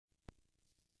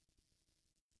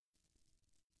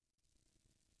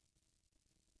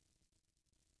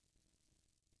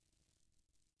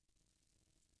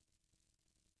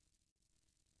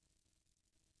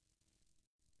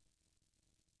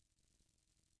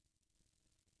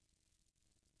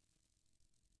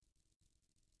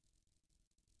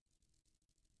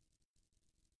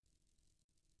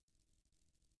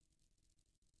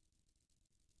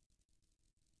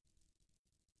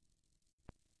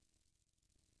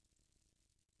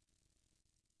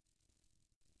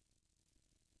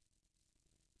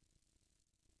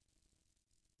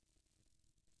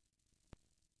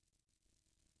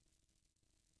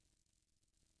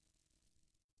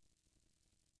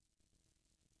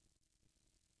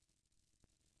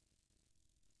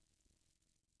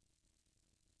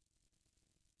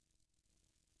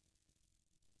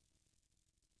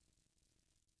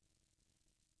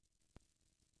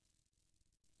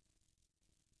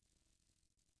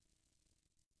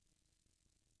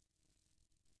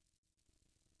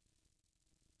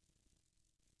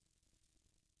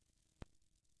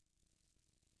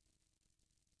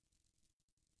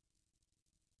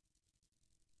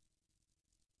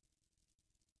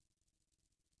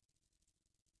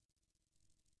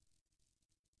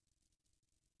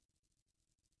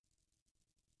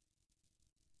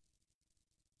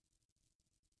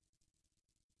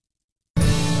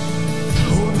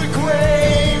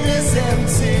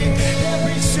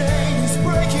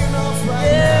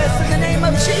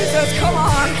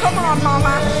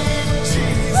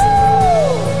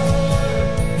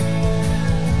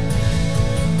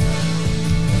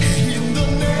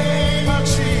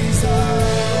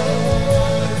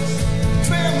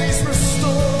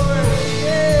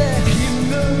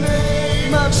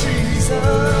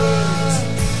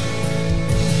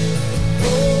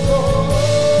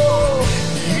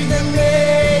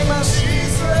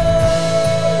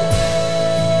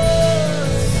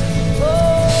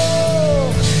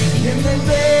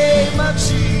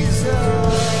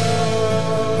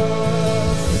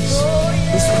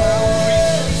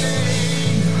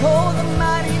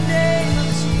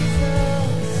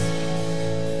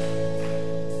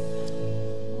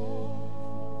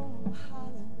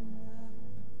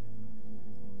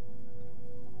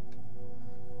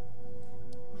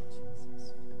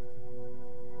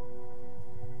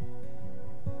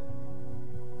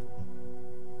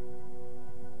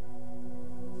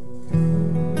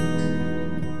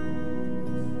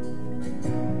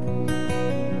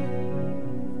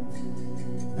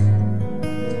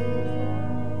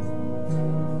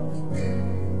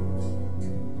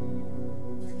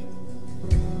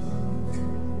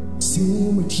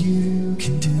amazing what you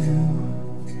can do.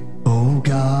 Oh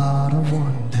God of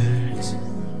wonders,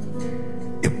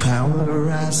 your power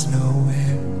has no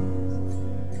end.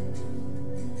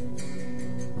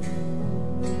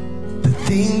 The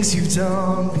things you've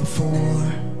done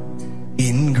before,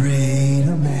 in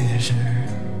greater measure,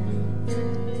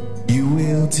 you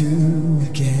will do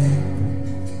again.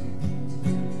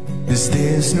 'Cause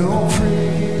there's no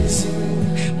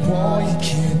prison wall you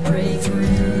can't break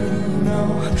through,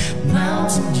 no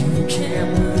mountain you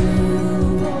can't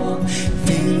move, all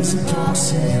things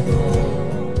impossible.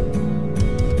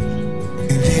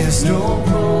 There's no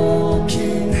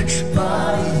broken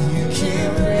body you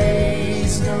can't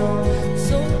raise, no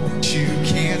soul you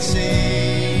can't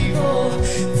save, all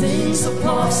things are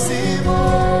possible.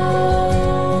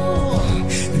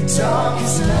 The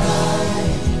darkest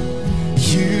night,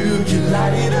 you can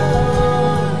light it up.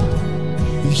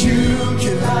 You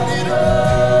can light it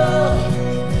up.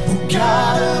 Oh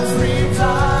God of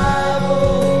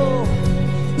revival,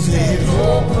 let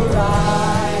hope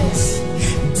arise.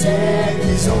 Death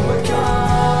is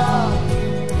overcome,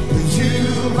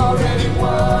 you've already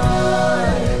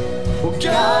won. Oh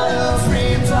God of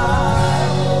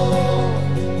revival,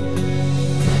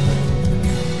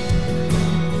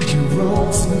 you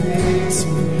rose to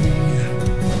victory,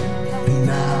 and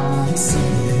now you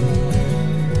see it.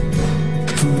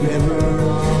 Forever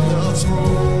on the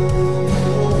throne.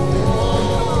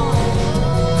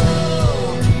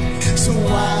 So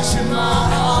why should my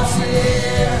heart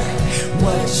fear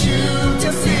what you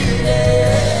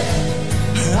defeated?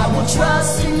 I will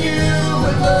trust in you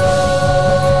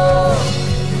alone.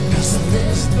 'Cause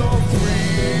there's no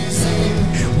prison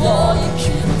wall you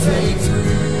can't break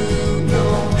through, no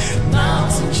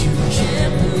mountain you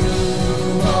can't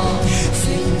move, all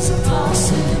things are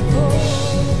possible.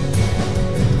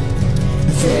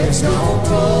 There's no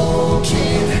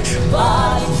broken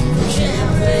body you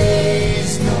can't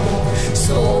raise, no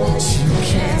soul that you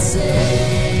can't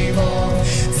save, all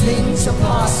things are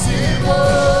possible.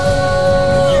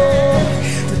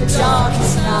 The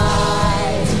darkest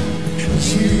night,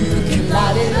 you can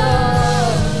light it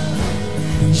up.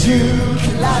 You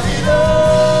can light it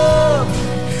up.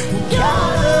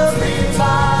 God of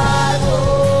revival,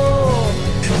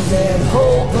 let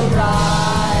hope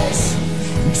arise.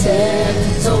 Death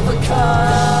is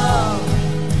overcome,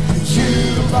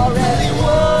 you've already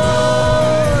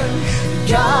won.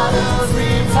 God of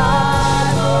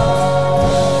revival,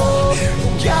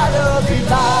 God of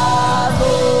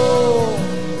revival,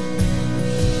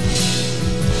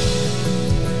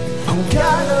 oh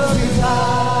God of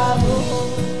revival.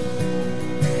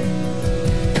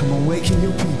 Come awaken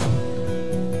your people.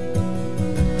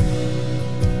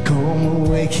 Come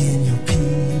awaken your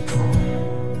people.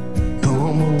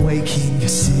 Come awaken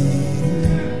your city.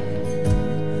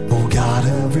 Oh God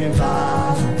of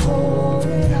revival, pour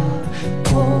it out,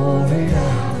 pour it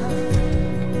out.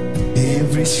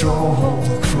 Every stronghold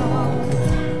will crumble.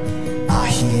 I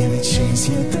hear the chains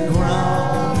hit the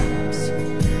ground.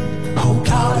 Oh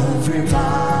God of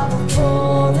revival,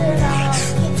 pour it out,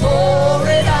 pour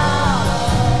it out.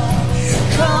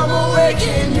 Come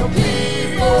awaken your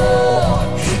people.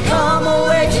 Come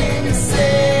awaken your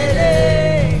city.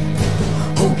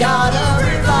 Oh God of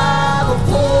revival,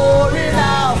 pour it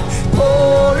out,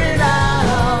 pour it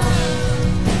out.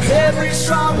 Every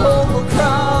stronghold will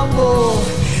crumble.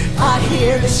 I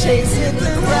hear the shakes hit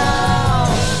the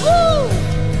ground. Woo!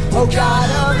 Oh God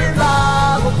of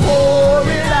revival, pour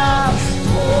it out,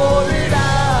 pour it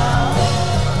out.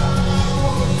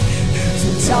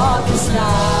 The darkest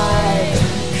night,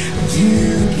 you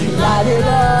can light it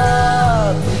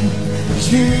up.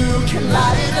 You can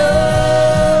light it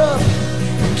up.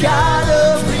 God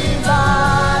of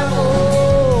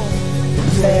revival,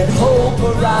 let hope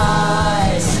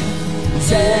arise.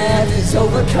 Death is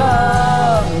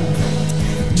overcome,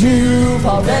 you've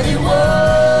already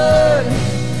won.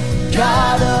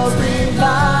 God of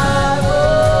revival,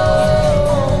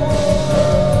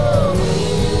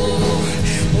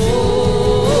 oh, oh,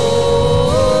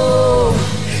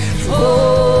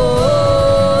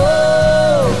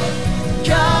 oh,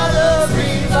 God of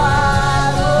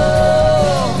revival,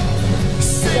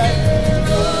 sing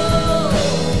it, oh,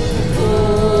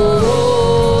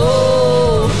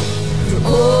 oh,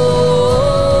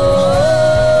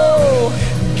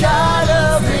 God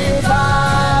of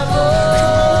revival,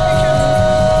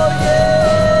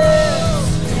 yeah.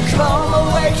 Come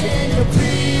awaken your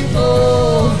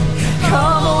people,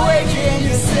 come awaken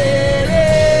your city.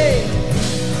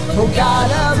 Oh God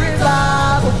of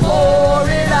revival, pour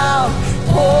it out,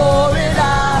 pour it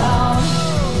out.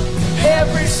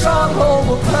 Every stronghold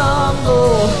will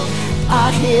crumble. I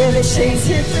hear the chains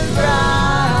hit the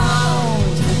ground.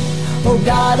 Oh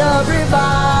God of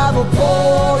revival,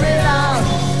 pour it out,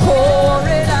 pour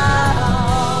it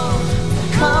out.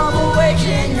 Come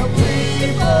awaken your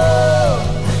people,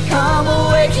 come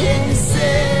awaken your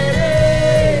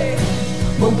city.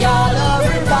 Oh God of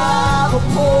revival,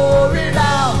 pour it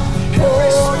out,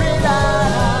 pour it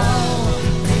out.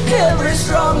 Every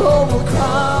stronghold will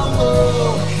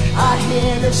crumble. I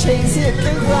hear the chains hit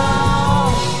the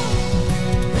ground.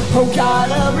 Oh God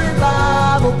of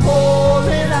revival, pour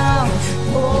it out,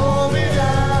 pour it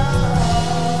out.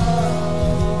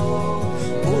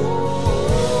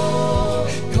 Oh,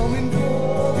 come and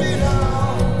pour it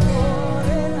out, pour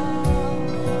it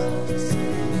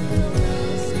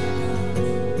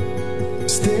out.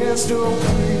 Stands no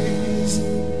crazy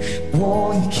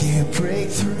wall you can't break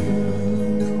through,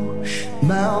 no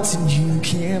mountain you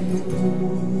can't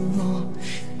move. All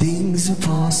things are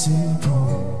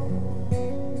possible.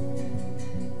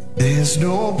 There's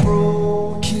no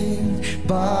broken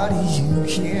body you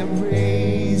can't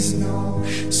raise, no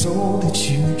soul that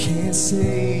you can't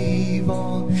save.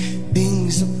 All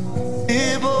things are possible.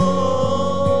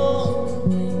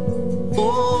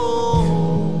 Oh,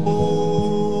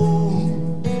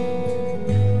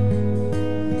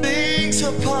 things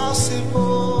are possible.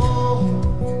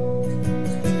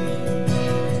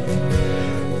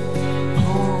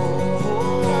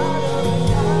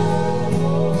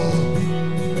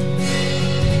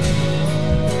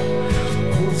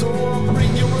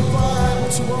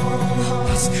 To our own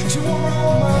hearts, to our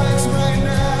own minds right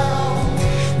now.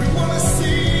 We want to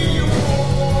see you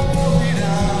pour it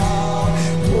out.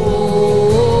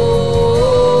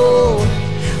 Oh,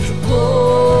 oh,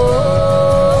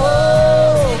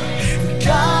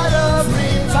 God of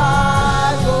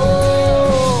revival,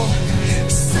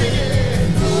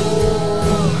 sing, oh,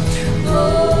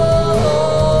 oh,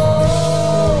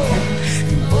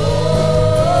 oh,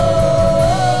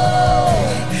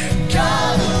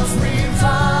 God of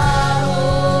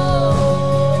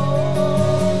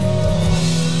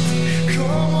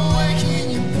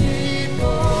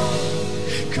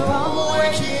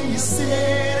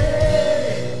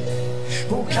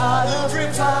God of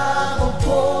revival,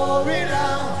 pour it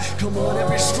out. Come on,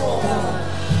 every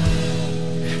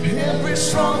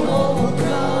stronghold will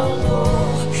crumble.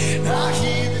 I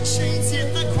hear the chains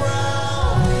hit the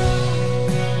ground.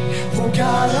 Oh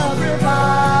God of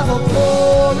revival,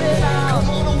 pour it out. Come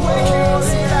on, awaken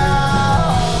it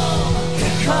out.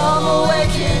 Come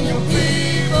awaken your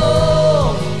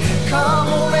people. Come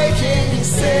awaken your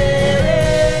city.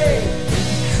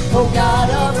 Oh God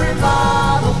of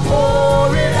revival,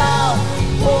 pour it out,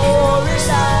 pour it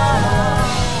out.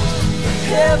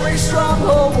 Every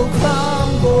stronghold will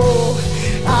crumble.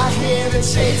 I hear the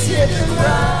chains hit the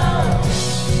ground.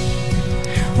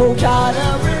 Oh God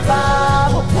of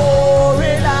revival, pour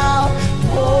it out,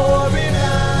 pour it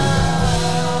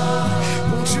out.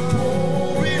 Won't you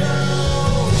pour it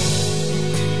out,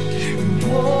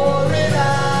 pour it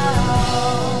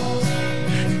out.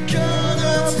 God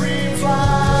of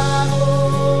revival,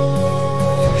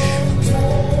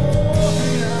 pour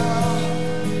it out,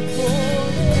 pour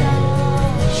it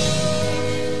out.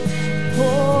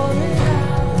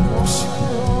 Won't you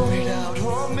pour it out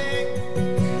on me?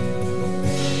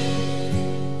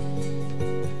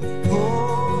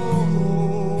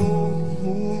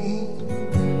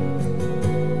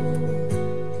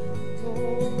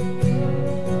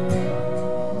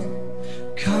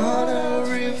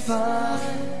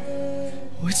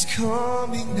 What's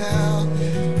coming now?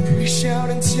 Reach out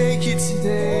and take it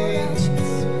today.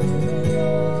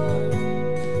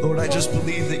 Lord, I just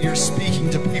believe that you're speaking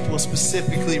to people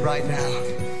specifically right now.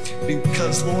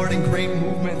 Because, Lord, in great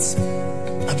movements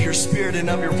of your spirit and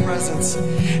of your presence,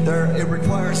 it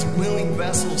requires willing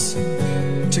vessels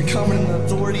to come in the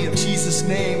authority of Jesus'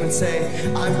 name and say,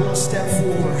 I will step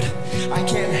forward. I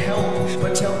can't help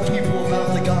but tell people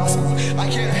about the gospel. I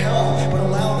can't help but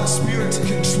allow the Spirit to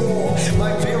control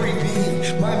my very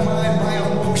being, my mind, my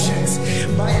emotions,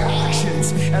 my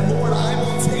actions. And Lord, I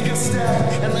won't take a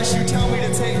step unless you tell me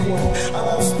to take one. I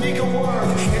won't speak a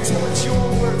word until it's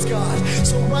your words, God.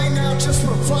 So right now, just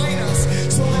refine us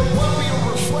so that what we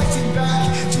are reflecting back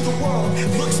to the world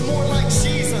looks more like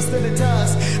Jesus than it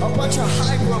does a bunch of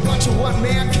hype or a bunch of what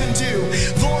man can do.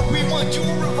 Lord, we want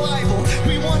your revival.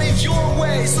 We want it your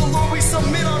way. So Lord, we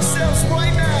submit ourselves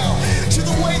right now to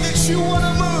the way that you want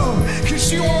to move,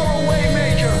 because you are a way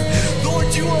maker.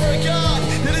 Lord, you are a God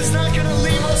that is not going to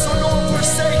leave us or nor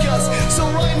forsake us. So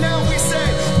right now we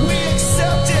say, we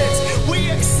accept it. We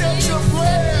accept your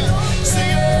plan. Sing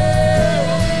it.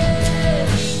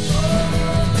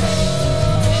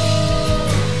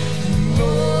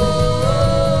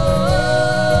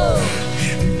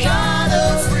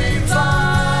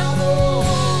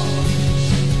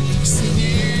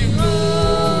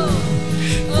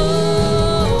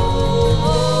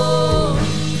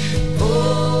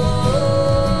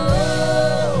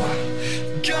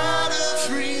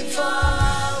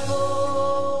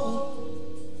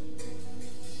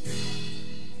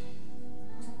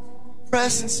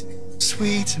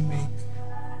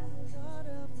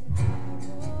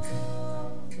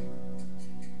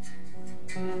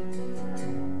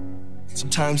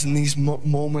 Sometimes in these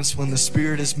moments when the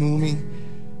Spirit is moving,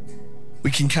 we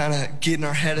can kind of get in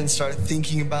our head and start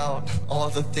thinking about all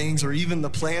the things or even the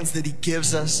plans that He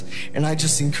gives us. And I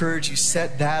just encourage you,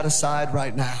 set that aside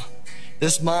right now.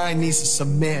 This mind needs to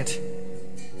submit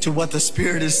to what the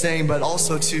Spirit is saying, but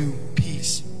also to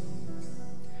peace.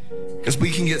 Because we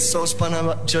can get so spun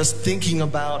up just thinking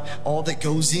about all that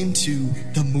goes into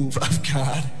the move of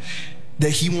God, that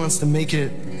He wants to make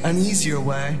it an easier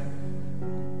way.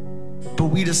 But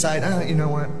we decide, you know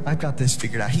what? I've got this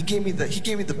figured out. He gave me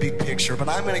the big picture, but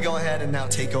I'm going to go ahead and now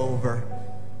take over.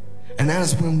 And that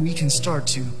is when we can start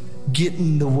to get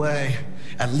in the way,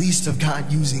 at least of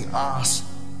God using us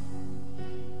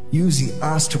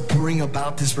to bring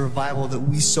about this revival that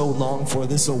we so long for,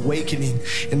 this awakening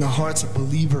in the hearts of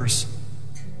believers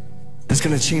that's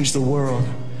going to change the world.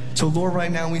 So Lord,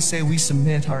 right now we say we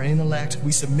submit our intellect,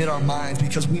 we submit our minds,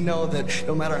 because we know that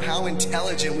no matter how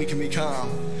intelligent we can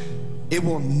become, it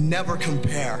will never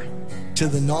compare to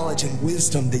the knowledge and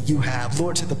wisdom that you have.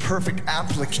 Lord, to the perfect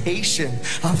application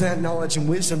of that knowledge and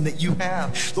wisdom that you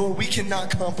have. Lord, we cannot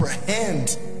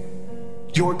comprehend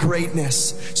your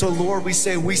greatness. So Lord, we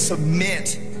say we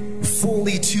submit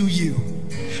fully to you,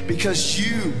 because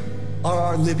you are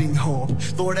our living hope.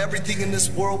 Lord, everything in this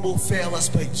world will fail us,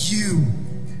 but you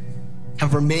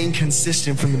have remained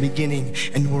consistent from the beginning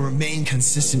and will remain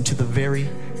consistent to the very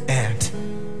end.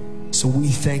 So we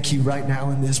thank you right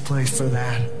now in this place for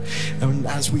that. And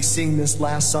as we sing this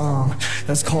last song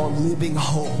that's called Living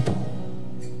Hope,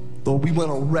 Lord, we want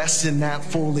to rest in that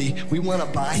fully. We want to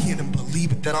buy in and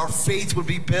believe it, that our faith would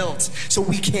be built so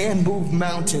we can move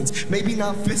mountains. Maybe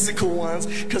not physical ones,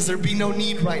 because there'd be no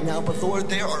need right now, but Lord,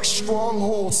 there are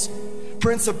strongholds,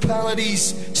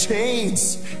 principalities,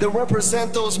 chains that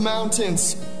represent those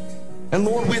mountains. And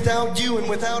Lord, without you and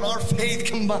without our faith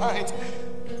combined,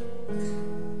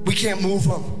 we can't move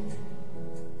them.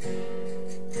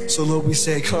 So Lord, we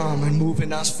say, come and move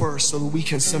in us first so that we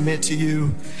can submit to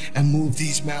you and move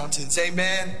these mountains.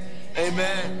 Amen.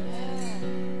 Amen.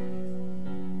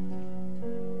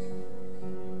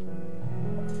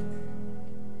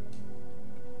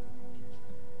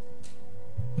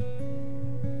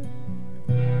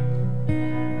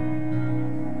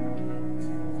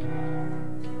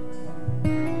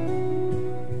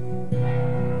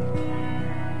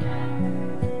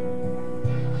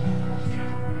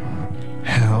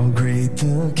 Great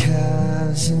the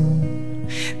chasm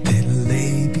that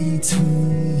lay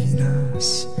between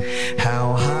us,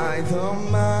 how high the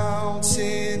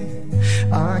mountain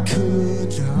I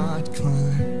could not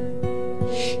climb.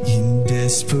 In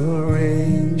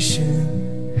desperation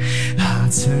I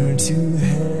turned to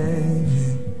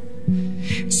heaven,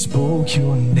 spoke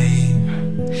your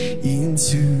name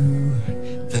into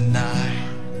the night.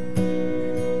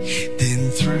 Then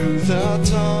through the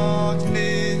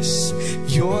darkness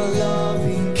your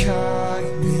loving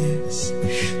kindness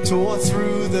tore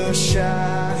through the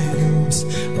shadows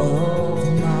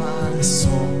of my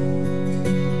soul.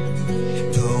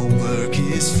 The work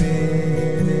is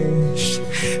finished,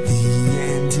 the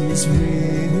end is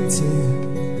written.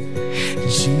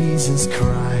 Jesus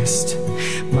Christ,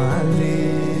 my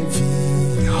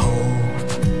living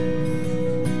hope.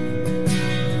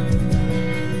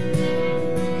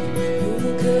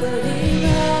 Who could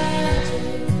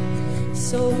imagine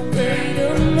so great a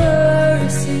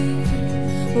mercy?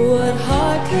 What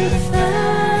heart could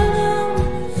fathom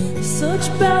such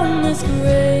boundless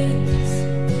grace?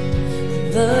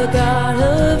 The God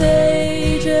of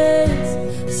ages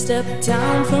stepped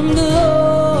down from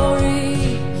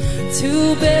glory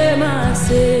to bear my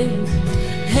sin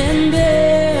and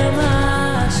bear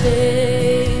my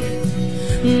shame.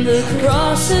 The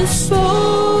cross is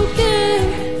spoken,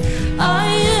 I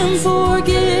am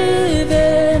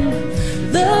forgiven.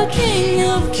 The King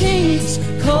of Kings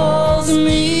calls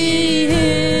me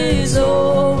his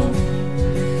own.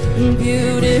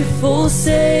 Beautiful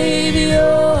Savior,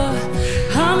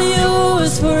 I'm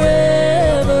yours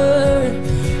forever.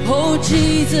 Oh,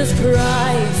 Jesus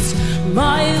Christ,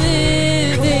 my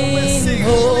living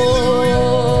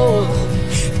hope.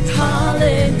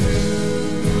 Hallelujah,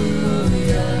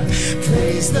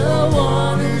 praise the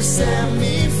one who set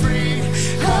me free.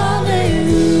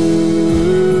 Hallelujah,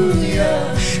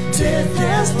 death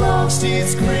has lost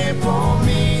its grip on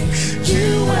me.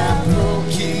 You have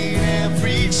broken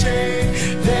every chain.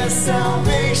 There's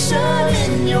salvation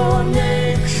in your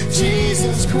name,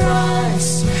 Jesus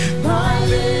Christ, my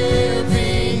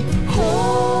living hope.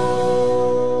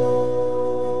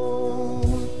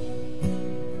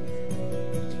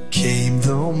 Came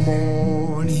the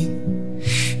morning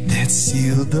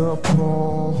the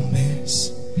promise.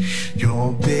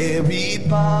 Your buried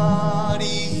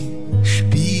body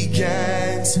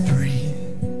began to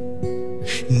breathe,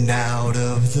 and out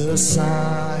of the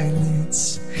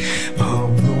silence a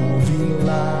roaring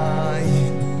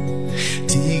lion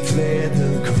declared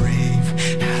the grave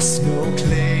has no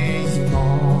claim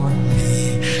on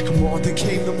me. Come on, then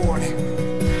came the morning.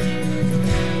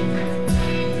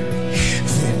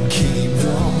 Then came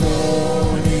the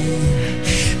morning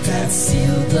that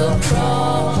sealed the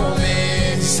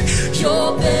promise.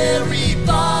 Your buried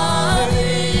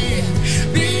body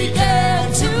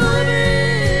began to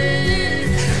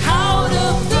live. Out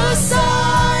of the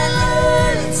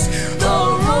silence, the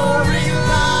roaring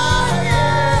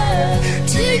lion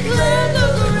declared the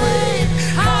grave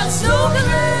has no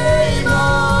claim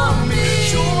on me.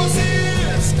 Yours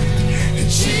is,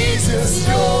 Jesus,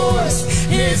 yours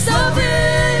is the victory.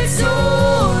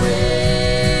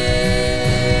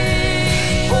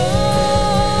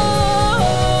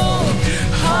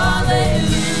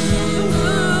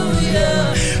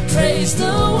 Praise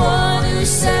the one who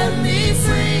set me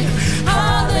free.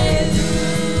 Hallelujah.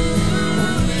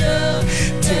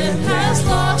 Death has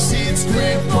lost its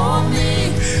grip on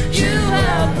me. You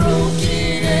have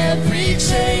broken every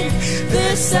chain.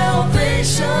 There's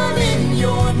salvation in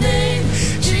your name,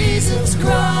 Jesus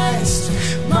Christ,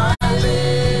 my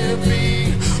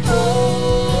living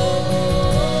hope.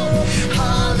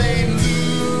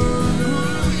 Hallelujah.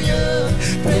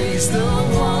 Praise the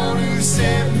one who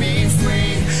set me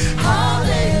free. Hallelujah.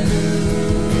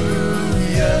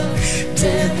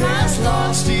 Death has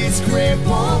lost its grip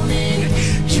on me.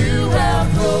 You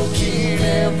have broken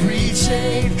every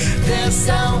chain. There's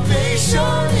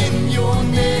salvation in your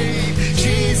name,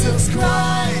 Jesus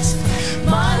Christ,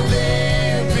 my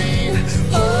living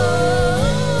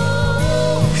hope.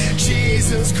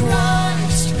 Jesus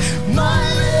Christ, my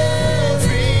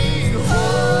living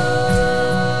hope.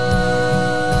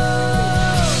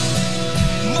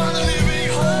 My living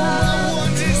hope, my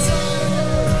one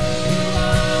desire.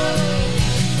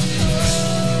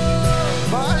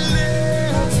 My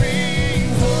living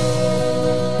hope.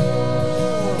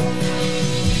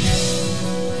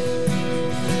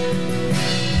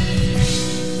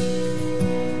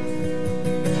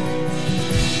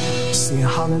 Sing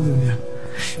hallelujah.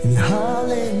 And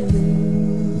hallelujah.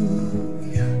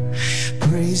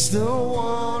 Praise the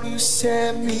one who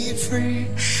set me free.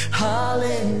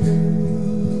 Hallelujah.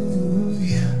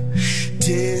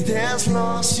 Death has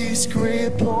lost its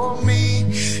grip on me.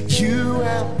 You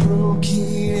have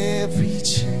broken every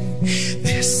chain.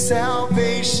 There's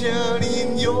salvation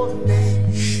in your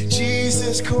name,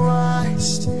 Jesus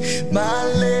Christ, my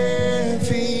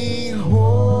living hope.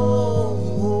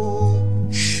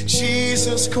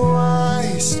 Jesus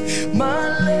Christ,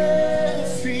 my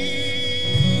living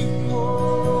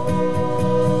hope.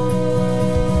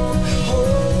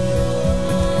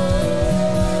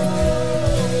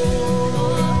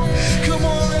 Come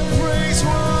on, let praise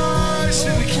rise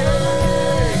to the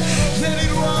King. Let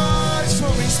it rise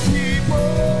from his people.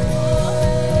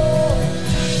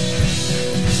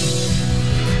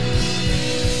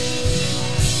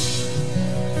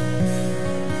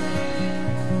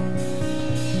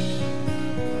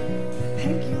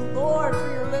 Thank you, Lord, for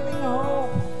your living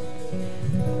hope.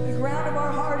 The ground of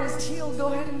our heart is healed. Go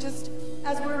ahead and just,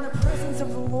 as we're in the presence of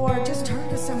the Lord, just turn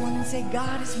to someone and say,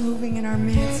 God is moving in our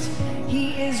midst.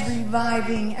 He is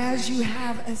reviving as you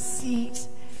have a seat.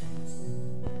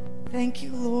 Thank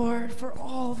you, Lord, for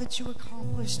all that you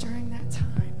accomplished during that time.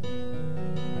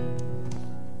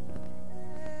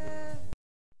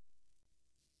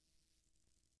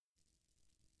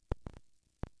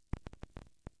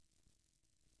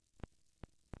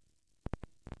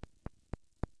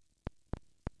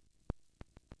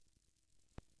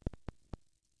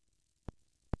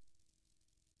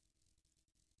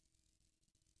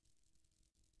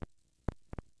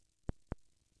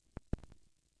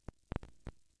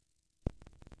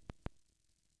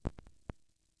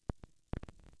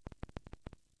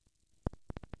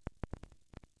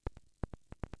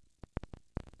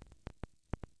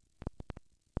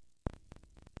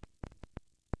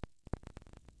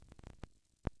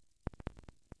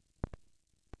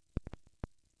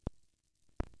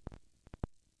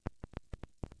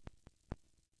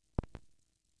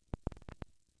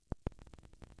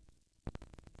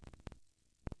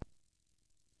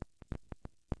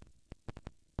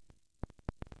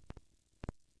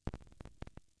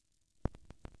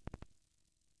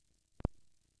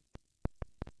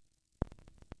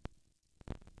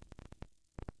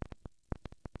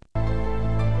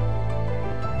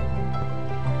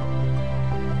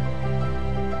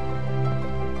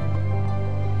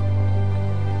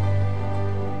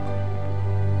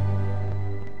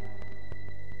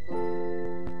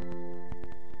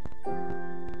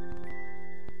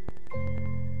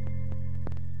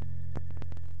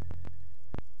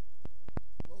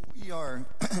 We are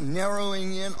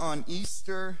narrowing in on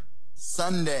Easter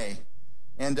Sunday,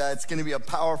 and it's going to be a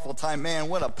powerful time. Man,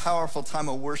 what a powerful time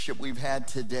of worship we've had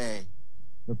today.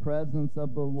 The presence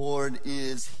of the Lord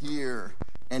is here,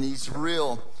 and he's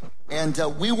real. And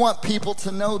we want people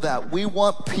to know that. We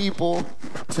want people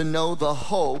to know the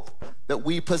hope that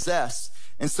we possess.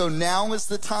 And so now is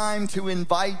the time to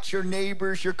invite your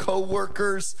neighbors, your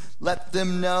co-workers, let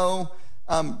them know.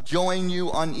 Join you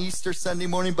on Easter Sunday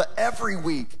morning, but every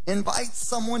week, invite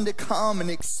someone to come and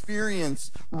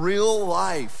experience real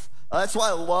life. That's why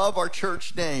I love our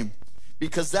church name,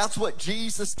 because that's what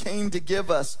Jesus came to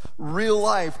give us, real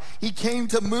life. He came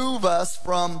to move us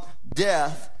from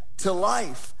death to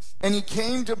life, and he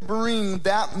came to bring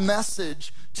that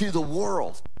message to the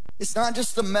world. It's not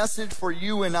just a message for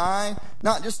you and I,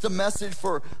 not just a message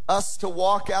for us to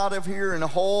walk out of here and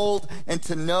hold and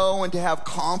to know and to have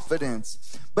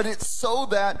confidence, but it's so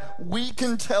that we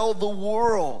can tell the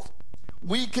world,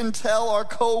 we can tell our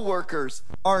co-workers,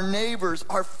 our neighbors,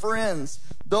 our friends,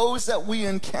 those that we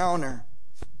encounter,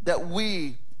 that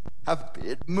we have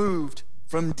moved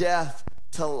from death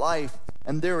to life,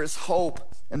 and there is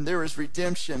hope, and there is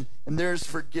redemption, and there is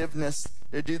forgiveness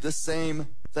to do the same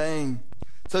thing.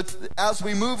 So as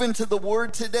we move into the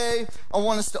Word today, I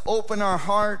want us to open our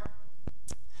heart.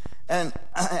 And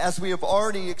as we have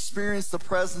already experienced the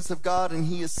presence of God and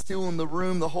he is still in the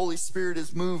room, the Holy Spirit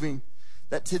is moving,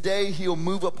 that today he'll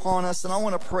move upon us. And I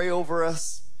want to pray over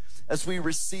us as we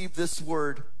receive this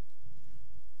Word.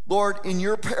 Lord, in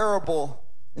your parable,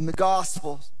 in the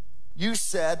Gospels, you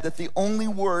said that the only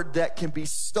word that can be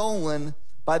stolen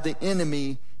by the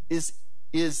enemy is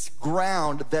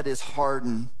ground that is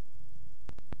hardened.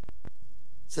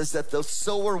 Says that the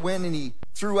sower went and he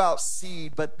threw out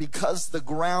seed, but because the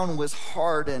ground was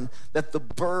hardened, that the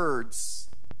birds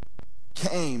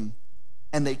came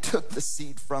and they took the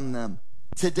seed from them.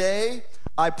 Today,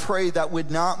 I pray that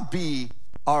would not be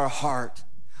our heart.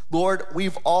 Lord,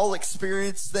 we've all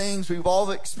experienced things. We've all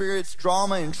experienced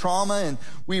drama and trauma, and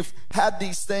we've had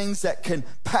these things that can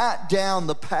pat down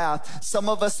the path. Some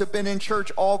of us have been in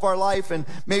church all of our life, and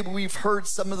maybe we've heard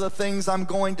some of the things I'm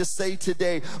going to say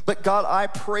today. But God, I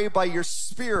pray by your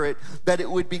Spirit that it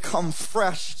would become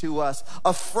fresh to us,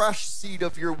 a fresh seed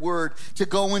of your word to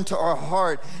go into our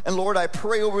heart. And Lord, I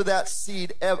pray over that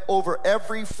seed, over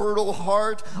every fertile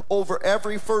heart, over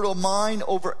every fertile mind,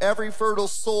 over every fertile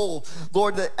soul.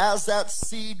 Lord, that as that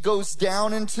seed goes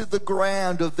down into the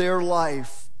ground of their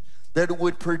life, that it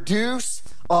would produce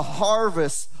a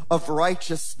harvest of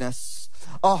righteousness,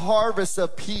 a harvest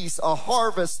of peace, a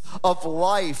harvest of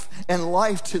life, and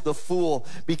life to the full,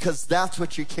 because that's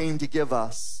what you came to give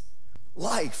us.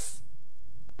 Life.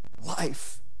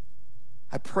 Life.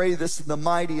 I pray this in the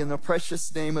mighty and the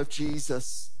precious name of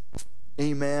Jesus.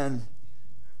 Amen.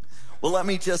 Well, let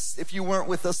me just, if you weren't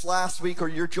with us last week or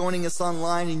you're joining us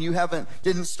online and you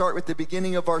didn't start with the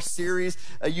beginning of our series,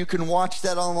 you can watch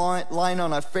that online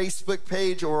on our Facebook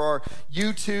page or our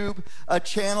YouTube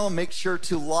channel. Make sure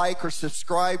to like or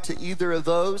subscribe to either of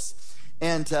those.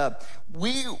 And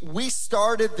we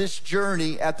started this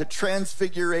journey at the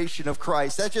transfiguration of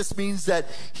Christ. That just means that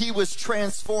he was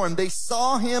transformed. They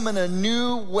saw him in a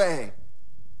new way.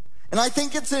 And I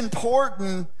think it's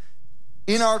important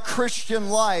in our Christian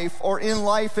life or in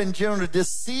life in general to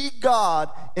see God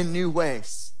in new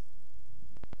ways.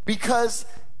 Because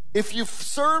if you've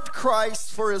served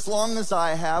Christ for as long as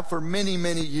I have, for many,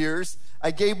 many years, I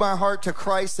gave my heart to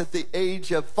Christ at the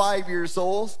age of 5 years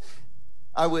old.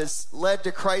 I was led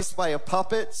to Christ by a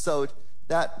puppet, so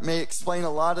that may explain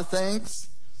a lot of things.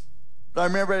 But I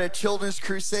remember at a children's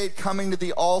crusade coming to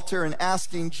the altar and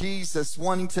asking Jesus,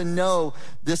 wanting to know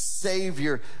this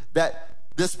Savior that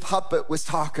this puppet was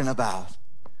talking about.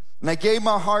 And I gave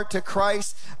my heart to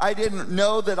Christ. I didn't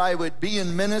know that I would be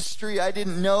in ministry. I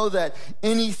didn't know that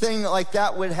anything like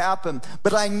that would happen.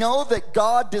 But I know that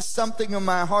God did something in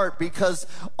my heart, because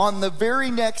on the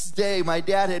very next day, my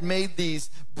dad had made these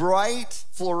bright,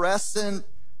 fluorescent,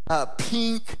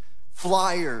 pink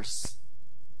flyers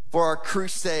for our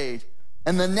crusade.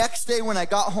 And the next day when I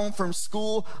got home from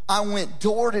school, I went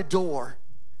door to door,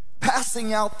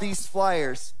 passing out these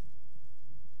flyers.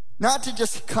 Not to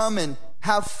just come and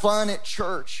have fun at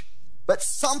church, but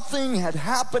something had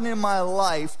happened in my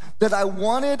life that I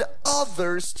wanted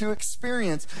others to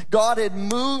experience. God had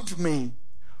moved me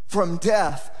from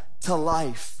death to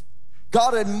life.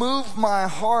 God had moved my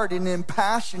heart and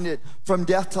impassioned it from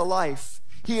death to life.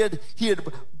 He had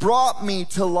brought me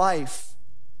to life.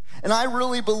 And I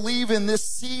really believe in this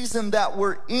season that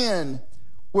we're in,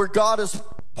 where God is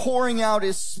pouring out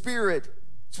his Spirit.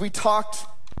 As we talked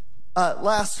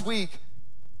last week,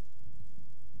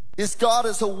 is God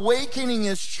is awakening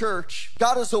his church.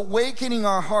 God is awakening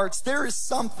our hearts. There is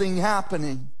something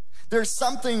happening. There's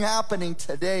something happening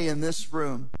today in this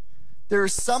room.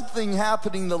 There's something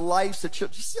happening in the lives of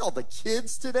children. You see all the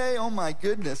kids today? Oh my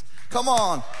goodness. Come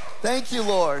on. Thank you,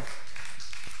 Lord.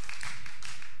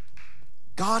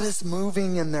 God is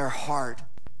moving in their heart.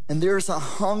 And there's a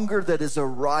hunger that is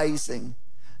arising.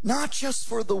 Not just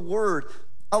for the word.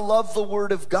 I love the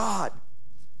word of God.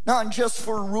 Not just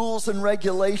for rules and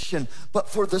regulation, but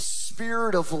for the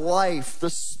spirit of life. The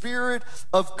spirit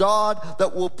of God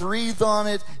that will breathe on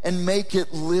it and make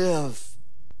it live.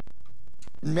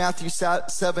 In Matthew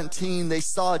 17, they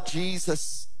saw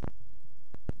Jesus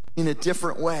in a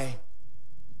different way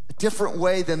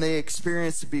than they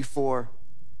experienced before.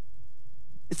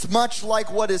 It's much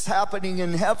like what is happening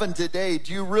in heaven today.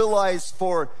 Do you realize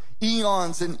for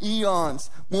eons and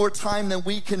eons, more time than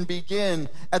we can begin,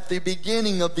 at the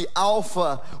beginning of the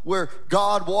Alpha where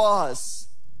God was,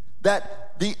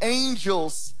 that the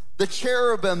angels, the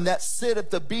cherubim that sit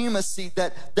at the bema seat,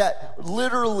 that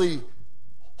literally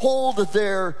hold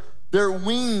their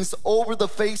wings over the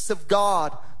face of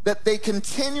God, that they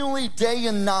continually day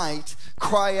and night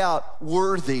cry out,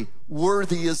 worthy,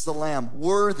 worthy is the Lamb,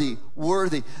 worthy,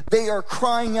 worthy. They are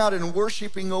crying out and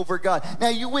worshiping over God. Now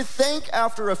you would think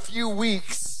after a few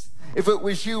weeks, if it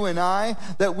was you and I,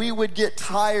 that we would get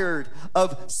tired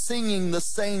of singing the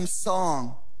same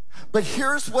song. But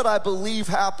here's what I believe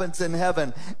happens in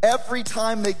heaven. Every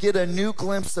time they get a new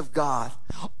glimpse of God,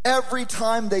 every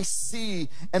time they see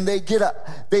and they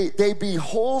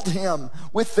behold him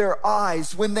with their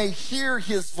eyes, when they hear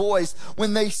his voice,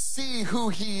 when they see who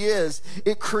he is,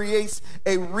 it creates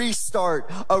a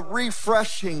restart, a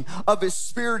refreshing of his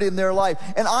spirit in their life.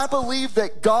 And I believe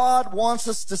that God wants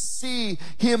us to see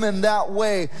him in that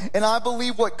way. And I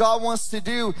believe what God wants to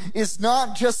do is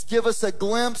not just give us a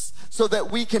glimpse so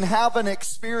that we can have an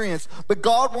experience, but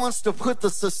God wants to put the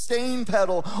sustain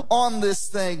pedal on this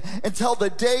thing until the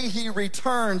day he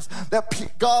returns,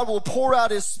 that God will pour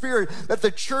out his spirit, that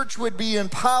the church would be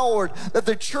empowered, that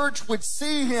the church would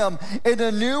see him in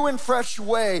a new and fresh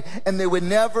way, and they would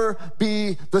never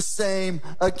be the same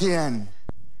again.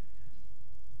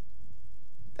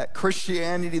 That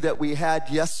Christianity that we had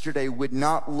yesterday would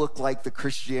not look like the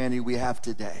Christianity we have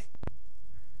today.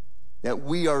 That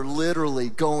we are literally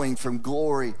going from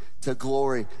glory to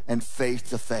glory and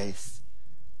faith to faith.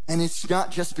 And it's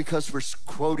not just because we're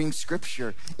quoting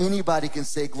scripture. Anybody can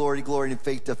say glory to glory and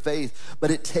faith to faith, but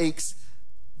it takes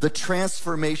the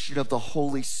transformation of the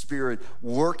Holy Spirit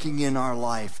working in our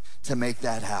life to make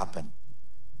that happen.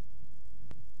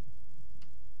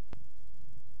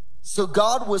 So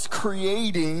God was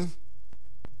creating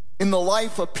in the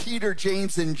life of Peter,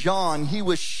 James, and John. He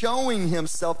was showing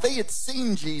himself. They had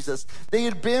seen Jesus. They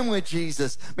had been with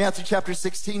Jesus. Matthew chapter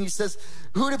 16, he says,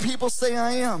 who do people say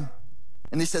I am?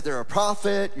 And they said, they're a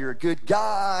prophet, you're a good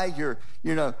guy, you're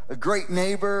a great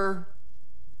neighbor,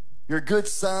 you're a good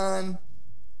son.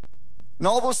 And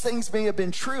all those things may have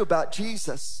been true about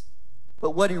Jesus.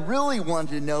 But what he really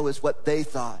wanted to know is what they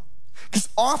thought. Because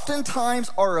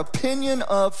oftentimes our opinion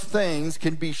of things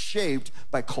can be shaped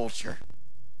by culture.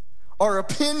 Our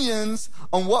opinions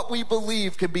on what we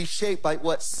believe can be shaped by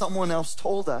what someone else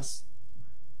told us.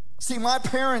 See, my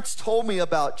parents told me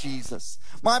about Jesus.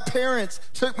 My parents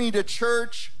took me to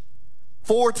church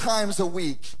 4 times a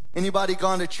week. Anybody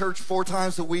gone to church 4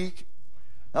 times a week?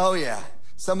 Oh yeah.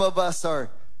 Some of us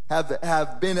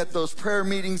have been at those prayer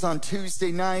meetings on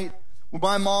Tuesday night.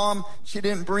 My mom, she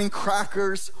didn't bring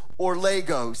crackers or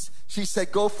Legos. She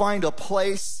said, go find a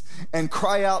place and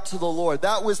cry out to the Lord.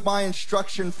 That was my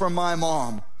instruction from my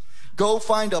mom. Go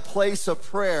find a place of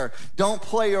prayer. Don't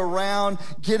play around.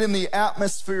 Get in the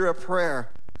atmosphere of prayer.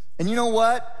 And you know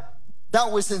what?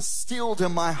 That was instilled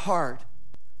in my heart,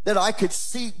 that I could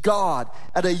seek God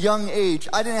at a young age.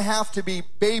 I didn't have to be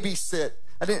babysit.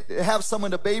 I didn't have someone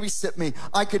to babysit me.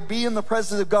 I could be in the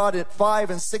presence of God at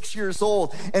 5 and 6 years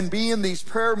old and be in these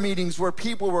prayer meetings where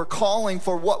people were calling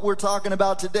for what we're talking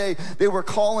about today. They were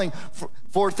calling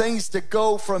for things to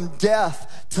go from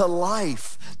death to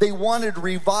life. They wanted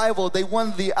revival. They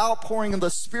wanted the outpouring of the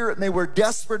Spirit, and they were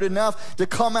desperate enough to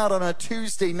come out on a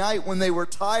Tuesday night when they were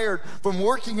tired from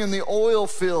working in the oil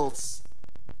fields.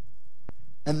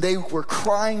 And they were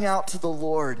crying out to the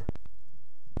Lord.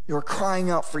 They were crying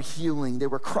out for healing. They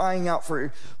were crying out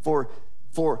for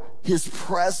his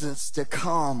presence to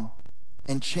come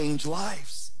and change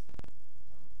lives.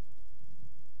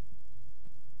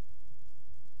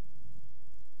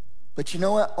 But you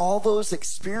know what? All those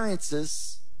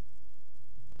experiences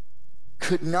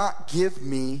could not give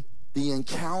me the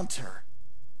encounter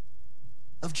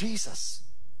of Jesus.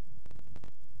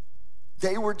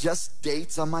 They were just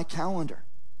dates on my calendar.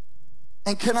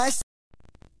 And can I say,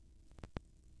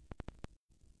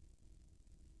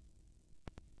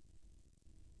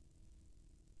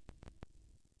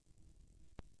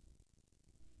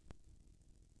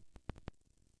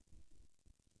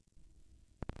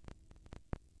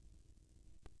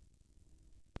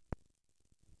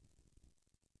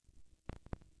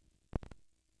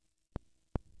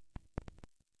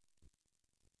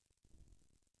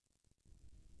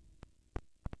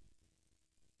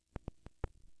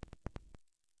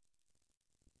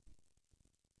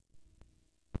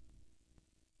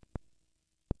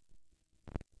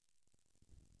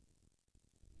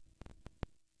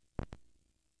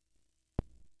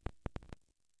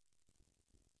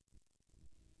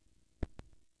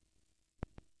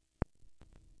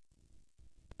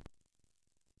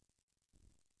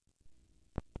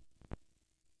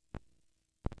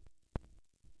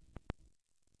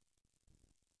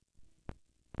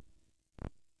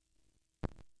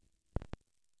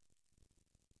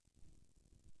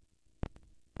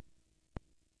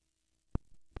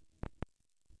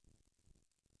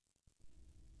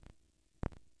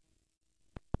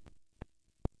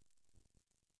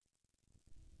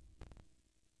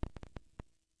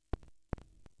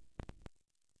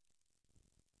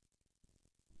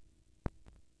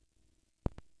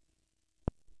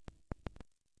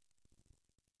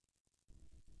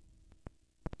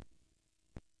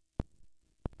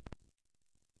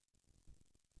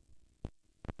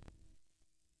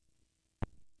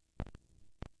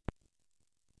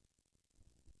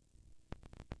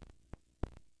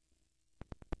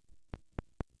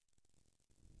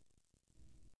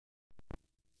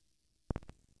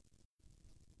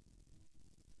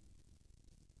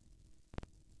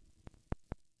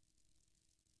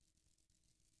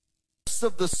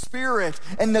 of the Spirit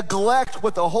and neglect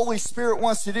what the Holy Spirit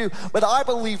wants to do. But I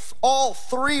believe all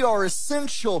three are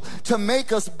essential to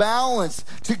make us balanced,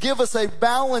 to give us a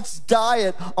balanced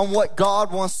diet on what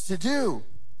God wants to do.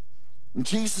 And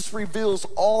Jesus reveals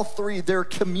all three. They're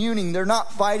communing. They're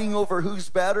not fighting over who's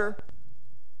better.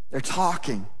 They're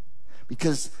talking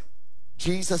because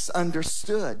Jesus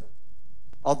understood,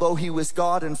 although he was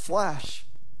God in flesh,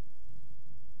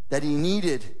 that he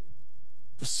needed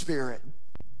the Spirit.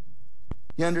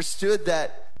 He understood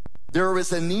that there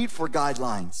was a need for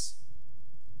guidelines.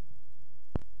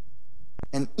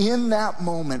 And in that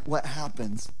moment, what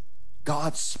happens?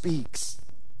 God speaks.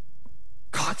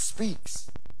 God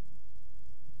speaks.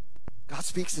 God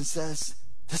speaks and says,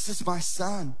 "This is my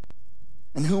son,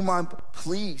 in whom I'm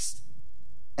pleased."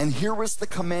 And here was the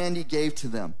command he gave to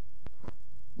them.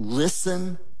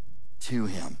 Listen to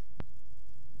him.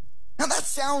 Now that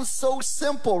sounds so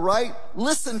simple, right?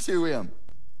 Listen to him.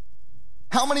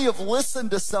 How many have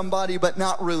listened to somebody but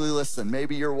not really listened?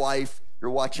 Maybe your wife,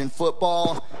 you're watching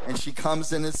football and she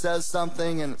comes in and says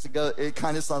something and it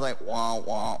kind of sounds like wah,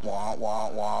 wah, wah, wah,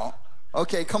 wah.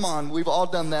 Okay, come on. We've all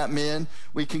done that, men.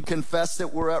 We can confess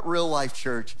that we're at Real Life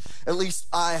Church. At least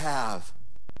I have.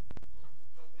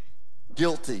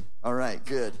 Guilty. All right,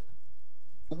 good.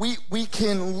 We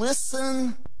can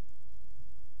listen.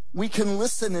 We can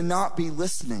listen and not be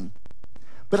listening.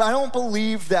 But I don't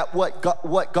believe that what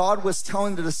God was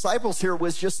telling the disciples here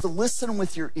was just to listen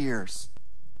with your ears.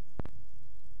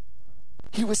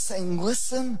 He was saying,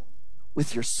 listen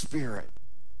with your spirit.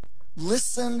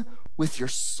 Listen with your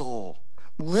soul.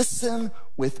 Listen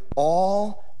with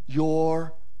all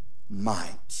your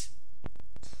might.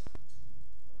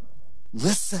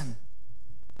 Listen.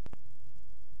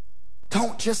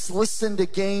 Don't just listen to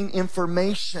gain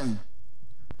information.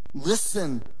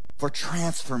 Listen for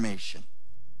transformation.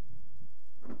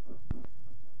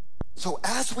 So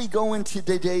as we go into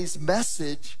today's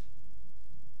message,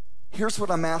 here's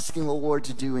what I'm asking the Lord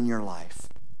to do in your life.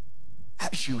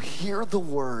 As you hear the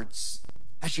words,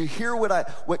 as you hear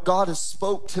what God has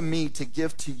spoke to me to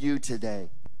give to you today,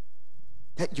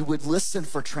 that you would listen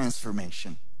for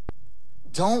transformation.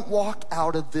 Don't walk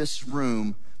out of this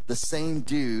room the same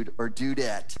dude or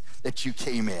dudette that you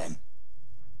came in.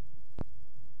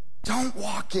 Don't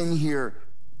walk in here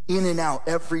in and out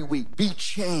every week. Be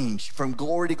changed from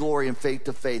glory to glory and faith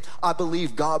to faith. I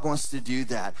believe God wants to do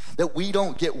that. That we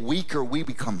don't get weaker, we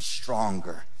become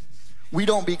stronger. We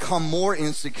don't become more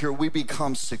insecure, we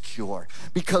become secure.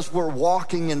 Because we're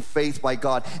walking in faith by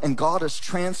God. And God is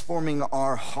transforming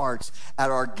our hearts at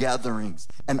our gatherings.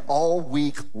 And all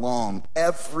week long,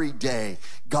 every day,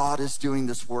 God is doing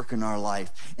this work in our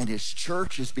life. And his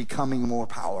church is becoming more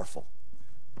powerful.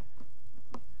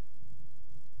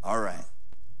 All right.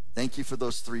 Thank you for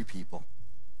those three people.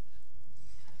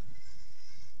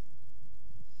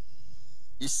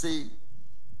 You see,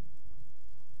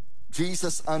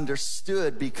 Jesus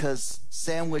understood, because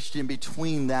sandwiched in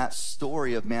between that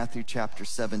story of Matthew chapter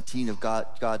 17 of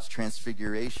God's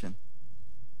transfiguration,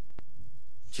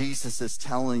 Jesus is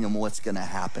telling him what's going to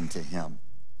happen to him.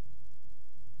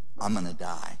 I'm going to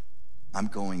die. I'm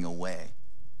going away.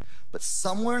 But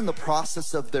somewhere in the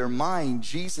process of their mind,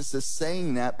 Jesus is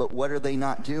saying that, but what are they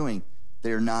not doing?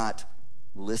 They're not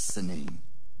listening.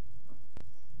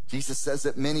 Jesus says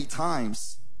it many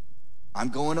times. I'm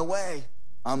going away.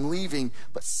 I'm leaving.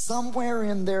 But somewhere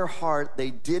in their heart, they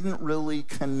didn't really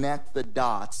connect the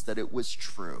dots that it was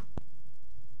true.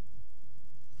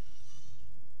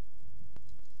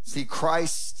 See,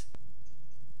 Christ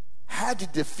had to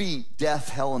defeat death,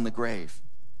 hell, and the grave.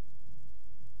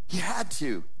 He had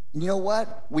to. And you know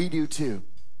what? We do too.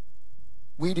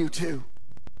 We do too.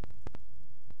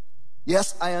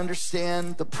 Yes, I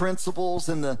understand the principles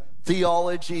and the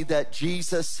theology that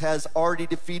Jesus has already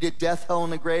defeated death, hell,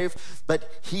 and the grave, but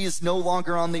he is no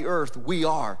longer on the earth. We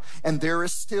are. And there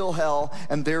is still hell,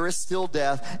 and there is still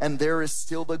death, and there is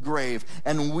still the grave.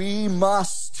 And we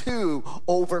must too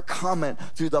overcome it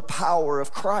through the power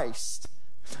of Christ.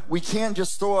 We can't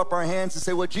just throw up our hands and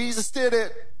say, well, Jesus did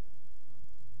it.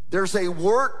 There's a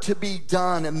work to be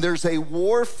done, and there's a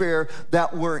warfare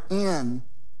that we're in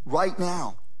right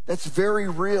now. That's very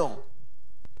real.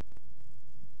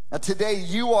 Now, today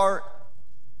you are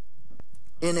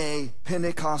in a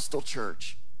Pentecostal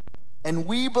church, and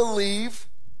we believe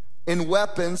in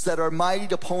weapons that are mighty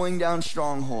to pulling down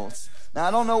strongholds. Now,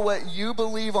 I don't know what you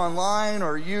believe online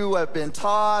or you have been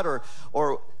taught,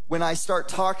 or when I start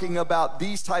talking about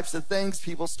these types of things,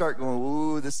 people start going,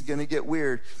 ooh, this is going to get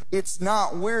weird. It's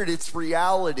not weird, it's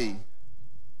reality.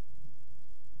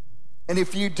 And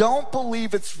if you don't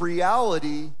believe it's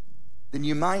reality, then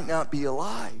you might not be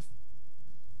alive.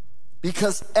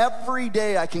 Because every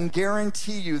day, I can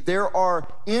guarantee you, there are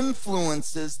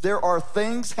influences, there are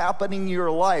things happening in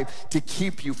your life to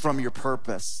keep you from your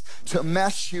purpose, to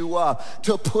mess you up,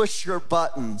 to push your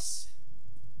buttons.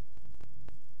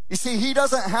 You see, he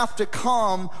doesn't have to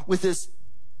come with his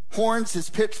horns, his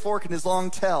pitchfork, and his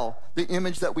long tail, the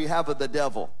image that we have of the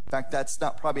devil. In fact, that's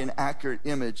not probably an accurate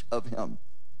image of him.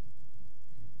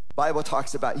 The Bible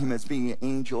talks about him as being an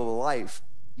angel of life.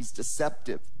 He's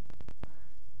deceptive.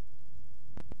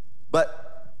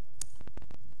 But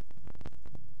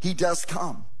he does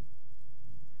come.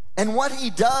 And what he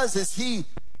does is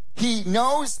he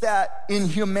knows that in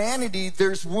humanity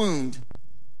there's wound.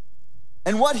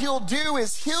 And what he'll do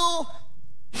is he'll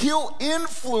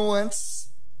influence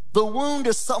the wound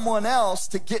of someone else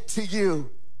to get to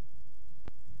you.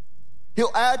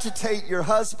 He'll agitate your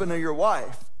husband or your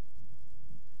wife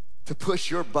to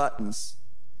push your buttons,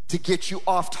 to get you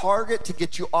off target, to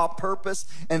get you off purpose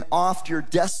and off your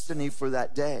destiny for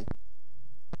that day.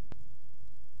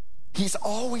 He's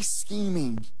always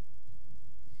scheming.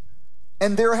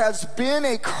 And there has been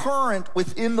a current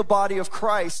within the body of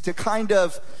Christ to kind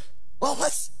of, well,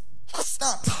 let's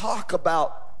not talk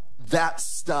about that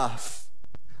stuff.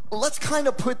 Well, let's kind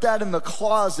of put that in the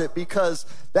closet because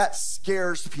that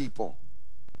scares people.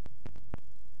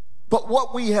 But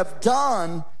what we have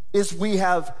done is we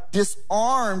have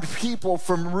disarmed people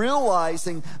from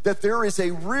realizing that there is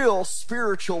a real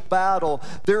spiritual battle.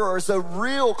 There is a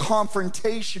real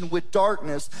confrontation with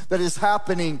darkness that is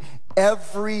happening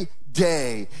every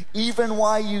day. Even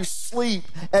while you sleep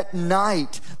at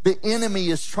night, the enemy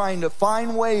is trying to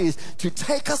find ways to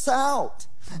take us out.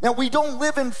 Now, we don't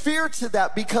live in fear to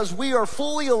that because we are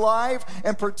fully alive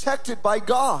and protected by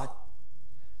God.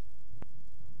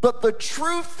 But the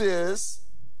truth is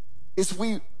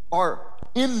we are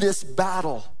in this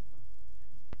battle.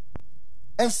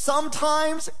 And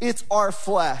sometimes it's our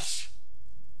flesh.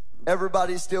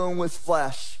 Everybody's dealing with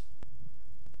flesh.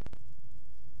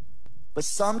 But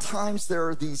sometimes there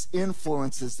are these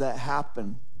influences that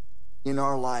happen in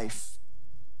our life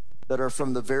that are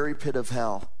from the very pit of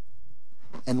hell.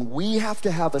 And we have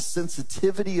to have a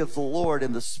sensitivity of the Lord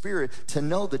and the Spirit to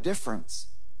know the difference.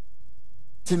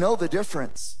 To know the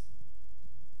difference.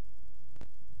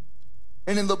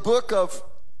 And in the book of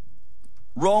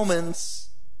Romans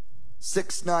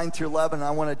 6:9-11,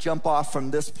 I want to jump off from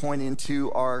this point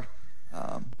into our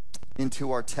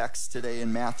text today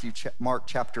in Mark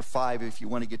chapter 5. If you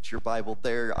want to get your Bible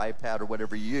there, iPad, or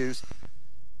whatever you use.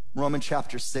 Romans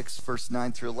chapter 6, verse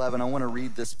 9-11. I want to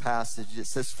read this passage. It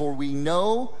says, "For we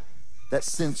know that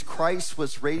since Christ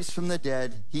was raised from the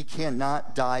dead, he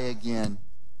cannot die again.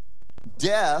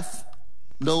 Death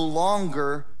no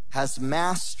longer has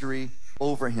mastery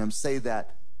over him." Say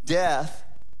that. Death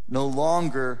no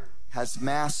longer has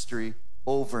mastery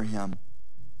over him.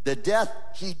 The death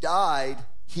he died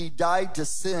to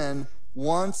sin,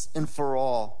 once and for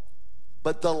all.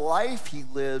 But the life he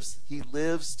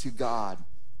lives to God.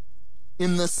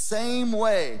 In the same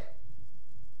way,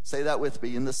 say that with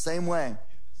me, in the same way.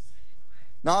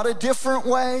 Not a different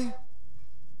way,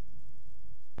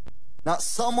 not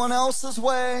someone else's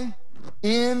way.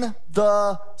 In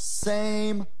the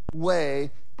same way,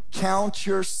 count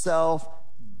yourself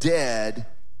dead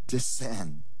to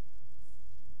sin,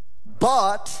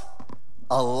 but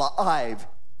alive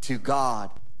to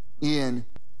God in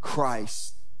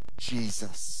Christ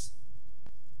Jesus.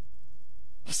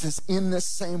 He says, in the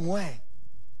same way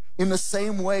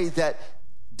that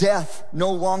death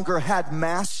no longer had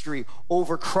mastery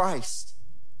over Christ,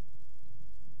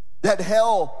 that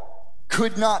hell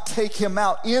could not take him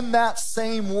out. In that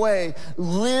same way,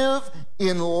 live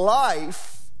in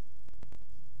life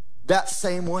that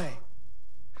same way.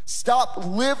 Stop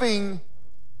living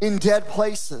in dead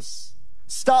places.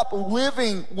 Stop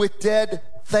living with dead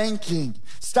thinking.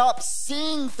 Stop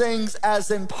seeing things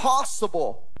as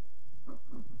impossible.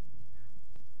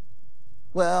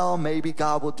 Well, maybe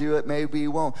God will do it, maybe he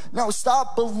won't. No,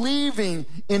 stop believing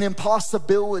in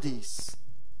impossibilities.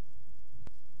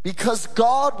 Because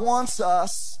God wants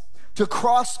us to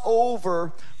cross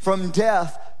over from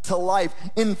death to life.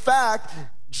 In fact,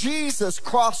 Jesus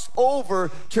crossed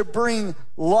over to bring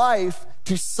life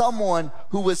to someone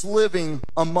who was living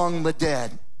among the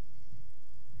dead.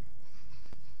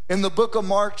 In the book of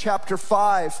Mark chapter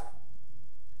 5,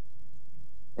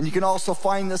 and you can also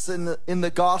find this in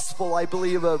the gospel, I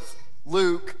believe, of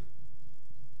Luke,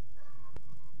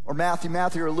 or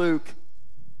Matthew or Luke,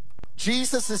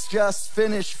 Jesus has just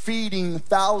finished feeding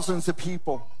thousands of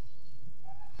people.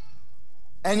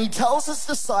 And he tells his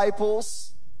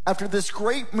disciples, after this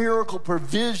great miracle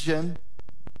provision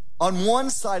on one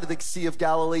side of the Sea of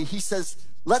Galilee, he says,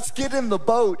 let's get in the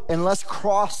boat and let's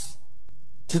cross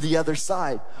to the other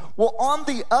side. Well, on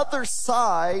the other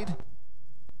side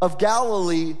of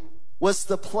Galilee was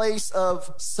the place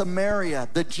of Samaria,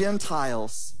 the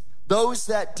Gentiles. Those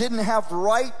that didn't have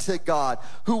right to God,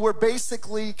 who were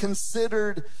basically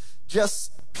considered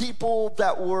just people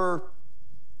that were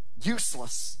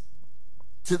useless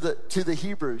to the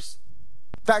Hebrews.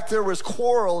 In fact, there was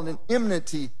quarrel and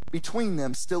enmity between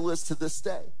them, still is to this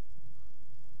day.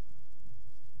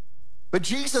 But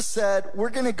Jesus said, we're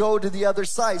going to go to the other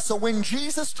side. So when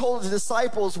Jesus told his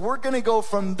disciples, we're going to go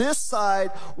from this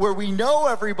side where we know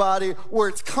everybody, where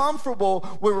it's comfortable,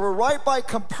 where we're right by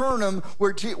Capernaum,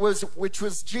 which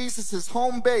was Jesus'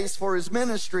 home base for his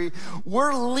ministry,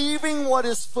 we're leaving what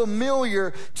is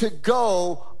familiar to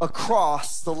go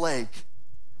across the lake.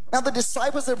 Now, the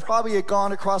disciples had probably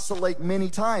gone across the lake many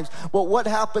times, but what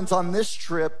happens on this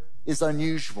trip is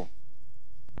unusual.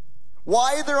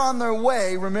 While they're on their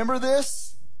way, remember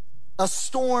this? A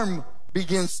storm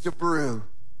begins to brew.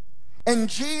 And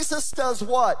Jesus does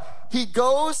what? He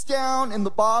goes down in the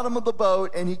bottom of the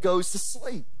boat and he goes to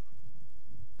sleep.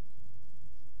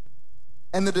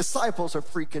 And the disciples are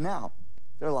freaking out.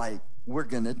 They're like, we're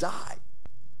going to die.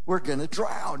 We're going to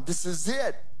drown. This is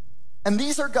it. And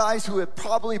these are guys who had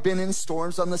probably been in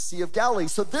storms on the Sea of Galilee.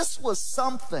 So this was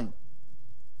something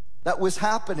that was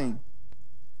happening.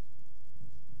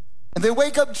 And they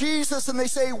wake up Jesus and they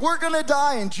say, we're going to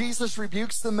die. And Jesus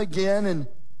rebukes them again, and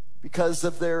because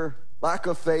of their lack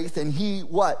of faith. And he,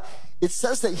 what? It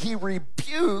says that he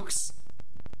rebukes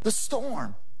the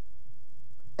storm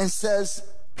and says,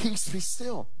 peace, be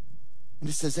still. And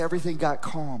it says everything got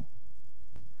calm.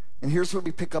 And here's where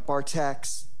we pick up our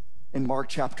text in Mark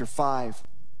chapter 5.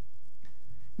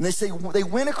 And they say they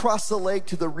went across the lake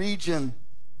to the region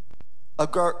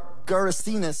of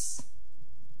Gerasenes.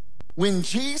 When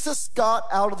Jesus got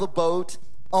out of the boat,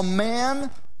 a man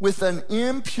with an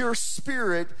impure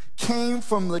spirit came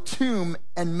from the tomb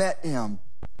and met him.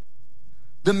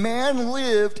 The man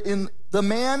lived in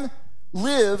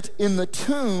the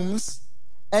tombs,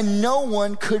 and no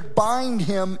one could bind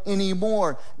him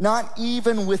anymore, not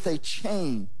even with a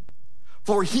chain.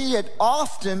 For he had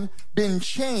often been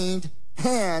chained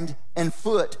hand and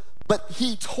foot, but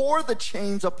he tore the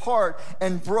chains apart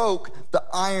and broke the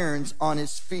irons on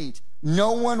his feet.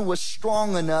 No one was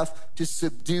strong enough to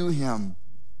subdue him.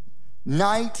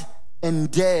 Night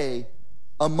and day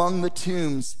among the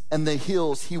tombs and the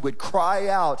hills, he would cry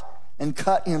out and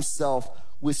cut himself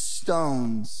with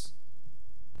stones.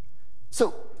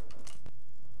 So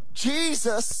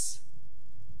Jesus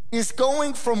is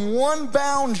going from one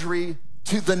boundary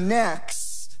to the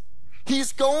next.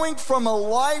 He's going from a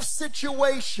life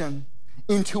situation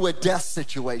into a death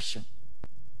situation.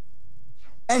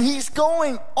 And he's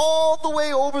going all the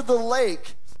way over the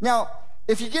lake. Now,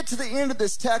 if you get to the end of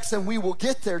this text, and we will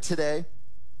get there today,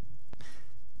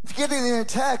 If you get it in a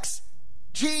text,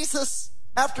 Jesus,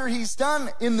 after he's done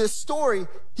in this story,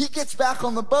 he gets back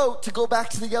on the boat to go back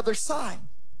to the other side.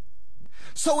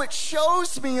 So it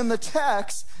shows me in the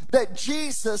text that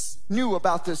Jesus knew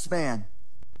about this man.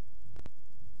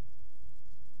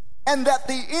 And that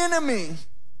the enemy,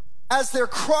 as they're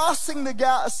crossing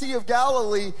the Sea of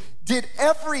Galilee, did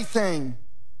everything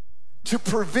to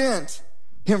prevent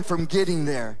him from getting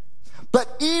there.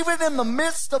 But even in the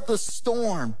midst of the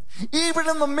storm, even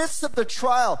in the midst of the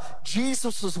trial,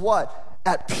 Jesus was what?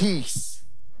 At peace.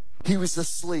 He was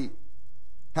asleep.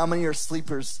 How many are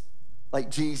sleepers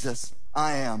like Jesus?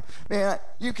 I am. Man,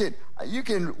 you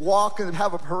can walk and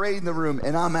have a parade in the room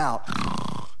and I'm out.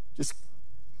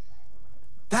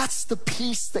 That's the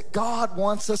peace that God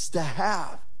wants us to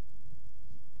have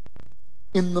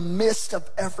in the midst of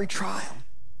every trial.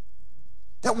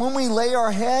 That when we lay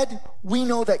our head, we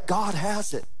know that God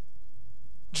has it.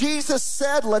 Jesus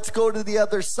said, let's go to the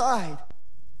other side.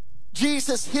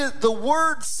 The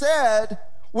word said,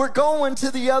 we're going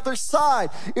to the other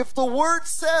side. If the word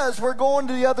says we're going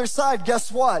to the other side,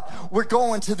 guess what? We're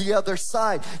going to the other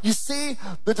side. You see,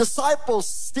 the disciples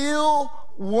still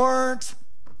weren't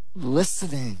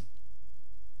listening.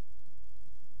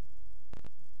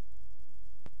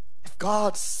 If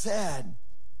God said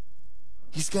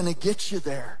he's going to get you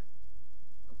there,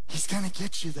 he's going to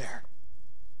get you there.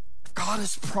 If God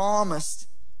has promised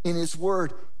in his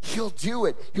word, he'll do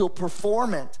it. He'll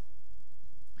perform it.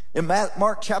 In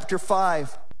Mark chapter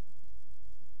 5,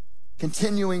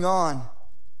 continuing on,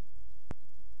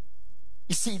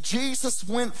 you see, Jesus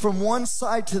went from one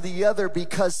side to the other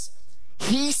because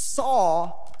he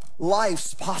saw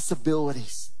life's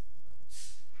possibilities.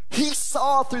 He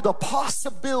saw through the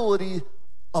possibility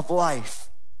of life.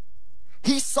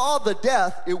 He saw the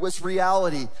death, it was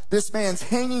reality. This man's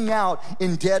hanging out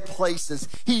in dead places.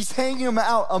 He's hanging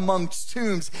out amongst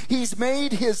tombs. He's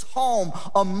made his home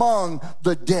among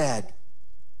the dead.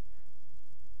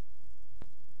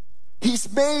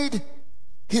 He's made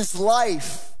his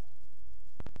life.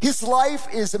 His life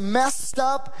is messed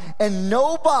up and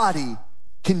nobody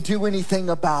can do anything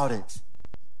about it.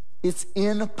 It's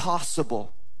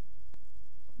impossible.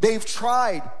 They've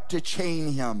tried to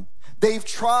chain him. They've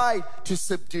tried to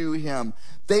subdue him.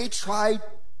 They tried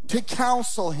to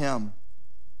counsel him.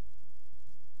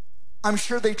 I'm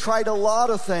sure they tried a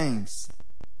lot of things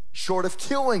short of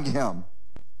killing him.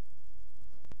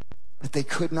 But they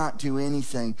could not do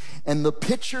anything. And the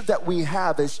picture that we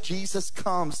have as Jesus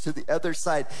comes to the other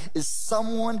side is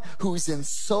someone who's in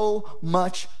so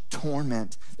much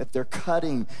torment that they're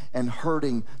cutting and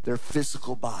hurting their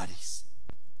physical bodies.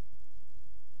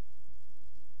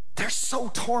 They're so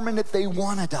tormented they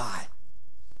want to die.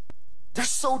 They're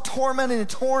so tormented and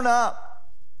torn up.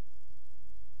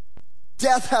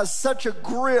 Death has such a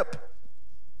grip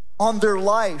on their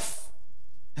life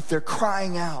that they're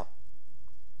crying out.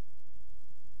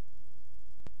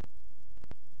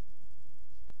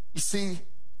 You see,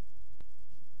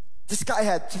 this guy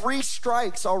had 3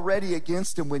 strikes already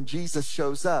against him when Jesus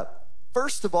shows up.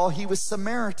 First of all, he was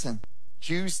Samaritan.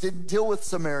 Jews didn't deal with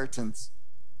Samaritans.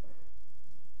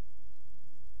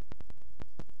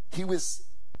 He was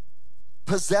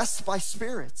possessed by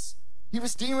spirits. He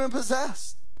was demon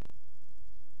possessed.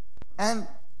 And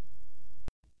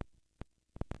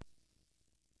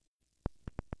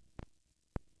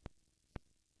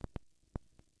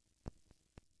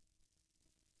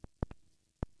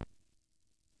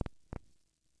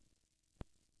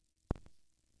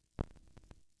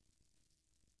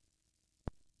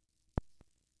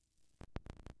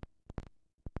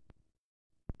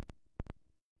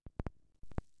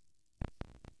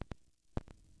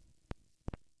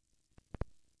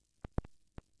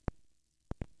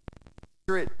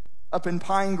up in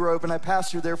Pine Grove, and I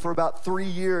pastored there for about 3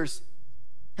 years.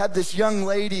 Had this young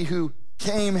lady who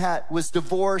came, was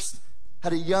divorced,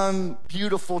 had a young,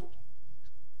 beautiful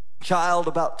child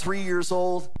about 3 years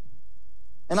old.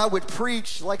 And I would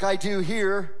preach like I do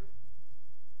here,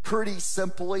 pretty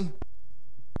simply.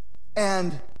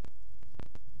 And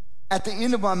at the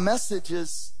end of my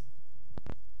messages,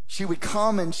 she would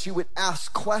come and she would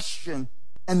ask questions,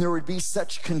 and there would be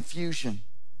such confusion.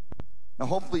 Now,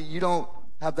 hopefully you don't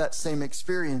have that same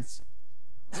experience.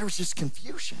 There was just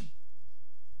confusion.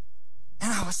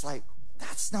 And I was like,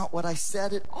 that's not what I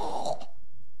said at all.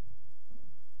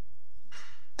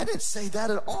 I didn't say that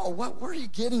at all. Where are you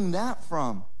getting that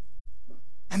from?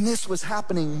 And this was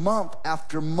happening month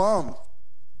after month.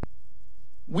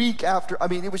 Week after,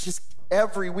 it was just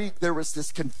every week there was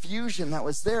this confusion that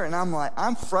was there. And I'm like,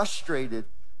 I'm frustrated.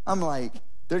 I'm like,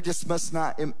 There just must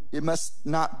not, it must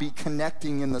not be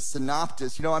connecting in the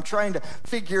synopsis. You know, I'm trying to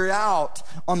figure out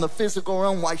on the physical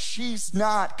realm why she's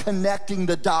not connecting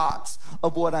the dots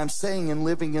of what I'm saying and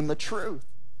living in the truth.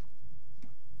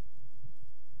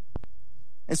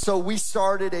 And so we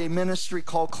started a ministry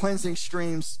called Cleansing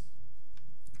Streams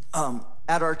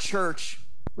at our church,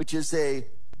 which is a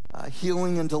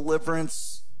healing and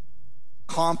deliverance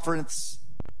conference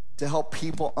to help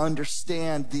people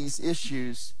understand these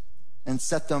issues and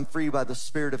set them free by the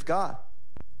Spirit of God.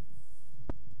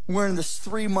 We're in this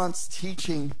 3 months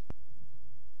teaching.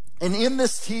 And in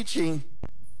this teaching,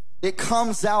 it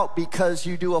comes out because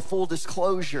you do a full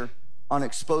disclosure on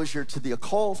exposure to the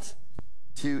occult,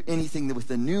 to anything with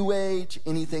the New Age,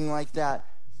 anything like that.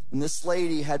 And this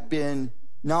lady had been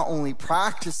not only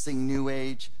practicing New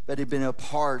Age, but had been a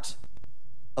part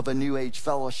of a New Age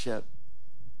fellowship.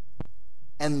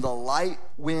 And the light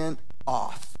went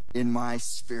off in my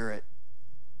spirit.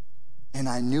 And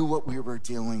I knew what we were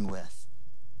dealing with.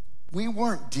 We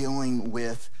weren't dealing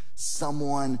with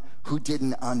someone who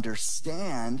didn't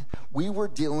understand. We were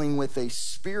dealing with a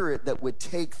spirit that would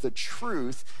take the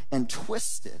truth and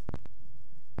twist it.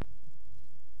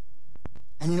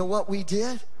 And you know what we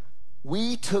did?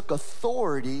 We took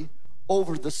authority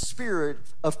over the spirit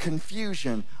of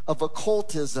confusion, of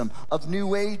occultism, of New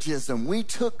Ageism. We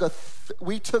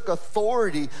took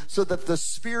authority so that the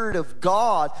Spirit of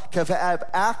God could have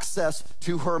access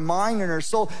to her mind and her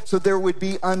soul, so there would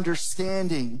be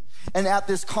understanding. And at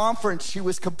this conference, she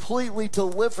was completely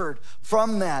delivered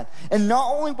from that. And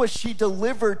not only was she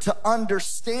delivered to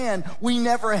understand, we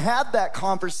never had that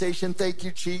conversation, thank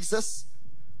you, Jesus.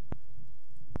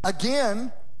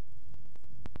 Again,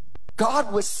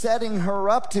 God was setting her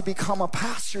up to become a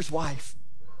pastor's wife.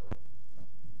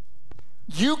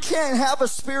 You can't have a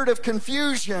spirit of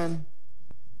confusion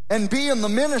and be in the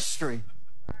ministry.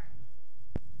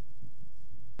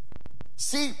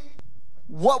 See,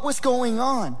 what was going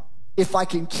on? If I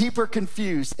can keep her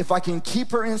confused, if I can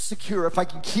keep her insecure, if I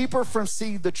can keep her from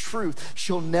seeing the truth,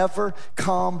 she'll never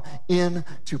come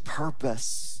into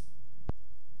purpose.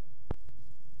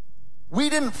 We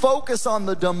didn't focus on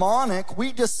the demonic.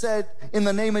 We just said, in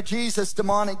the name of Jesus,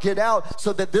 demonic, get out,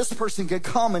 so that this person can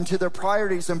come into their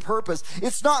priorities and purpose.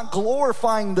 It's not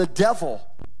glorifying the devil.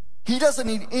 He doesn't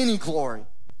need any glory.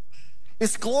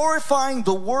 It's glorifying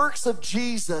the works of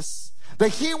Jesus, that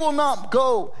he will not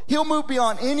go. He'll move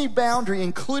beyond any boundary,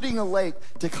 including a lake,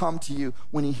 to come to you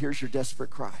when he hears your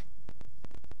desperate cry.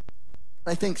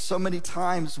 I think so many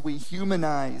times we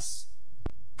humanize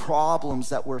problems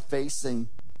that we're facing,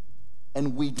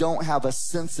 and we don't have a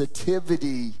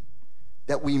sensitivity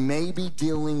that we may be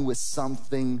dealing with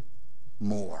something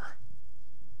more.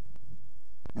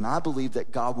 And I believe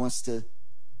that God wants to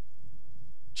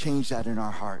change that in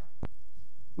our heart.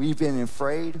 We've been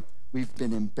afraid. We've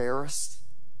been embarrassed.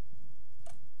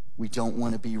 We don't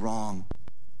want to be wrong.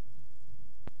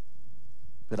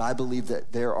 But I believe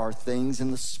that there are things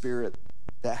in the Spirit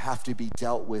that have to be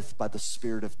dealt with by the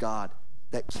Spirit of God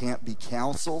that can't be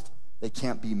counseled. They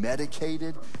can't be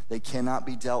medicated. They cannot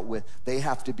be dealt with. They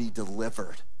have to be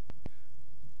delivered.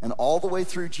 And all the way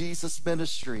through Jesus'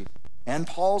 ministry and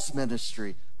Paul's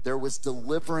ministry, there was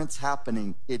deliverance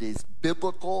happening. It is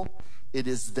biblical. It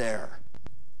is there.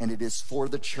 And it is for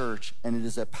the church. And it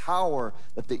is a power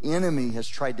that the enemy has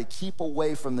tried to keep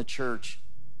away from the church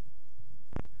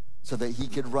so that he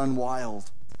could run wild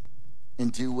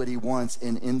and do what he wants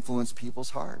and influence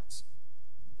people's hearts.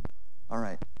 All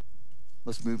right.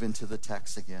 Let's move into the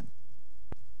text again.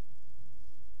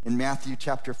 In Matthew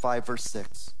chapter 5, verse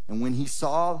 6, and when he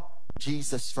saw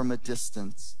Jesus from a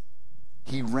distance,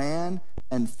 he ran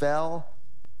and fell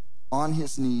on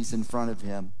his knees in front of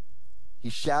him. He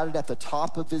shouted at the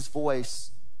top of his voice,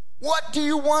 "What do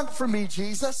you want from me,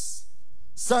 Jesus,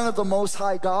 Son of the Most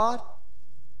High God?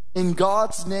 In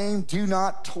God's name, do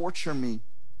not torture me."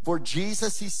 For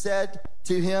Jesus, he said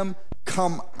to him,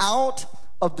 "Come out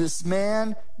of this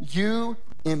man, you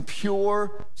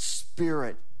impure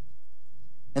spirit."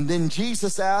 And then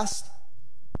Jesus asked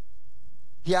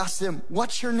him,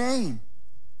 "What's your name?"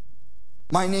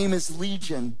 "My name is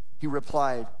Legion," he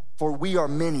replied, "for we are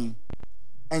many."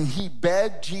 And he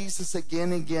begged Jesus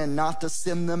again and again not to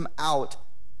send them out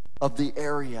of the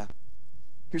area.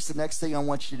 Here's the next thing I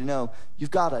want you to know. You've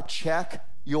got to check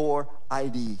your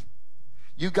ID.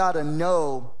 You got to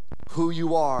know who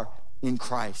you are in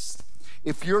Christ.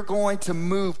 If you're going to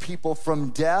move people from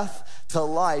death to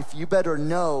life, you better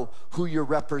know who you're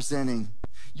representing.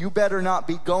 You better not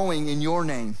be going in your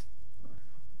name.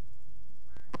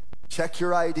 Check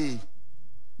your ID.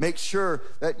 Make sure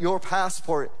that your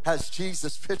passport has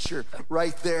Jesus' picture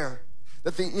right there.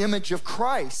 that the image of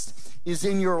Christ is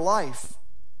in your life.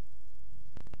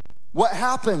 What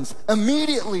happens?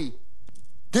 Immediately,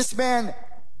 this man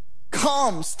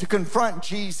comes to confront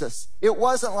Jesus. It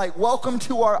wasn't like, welcome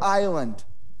to our island.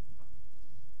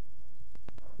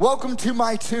 Welcome to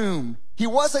my tomb. He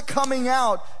wasn't coming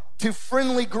out to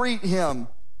friendly greet him.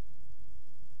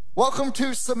 Welcome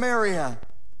to Samaria.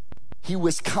 He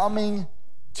was coming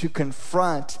to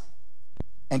confront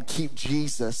and keep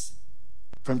Jesus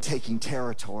from taking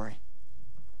territory.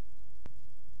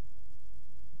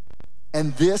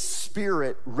 And this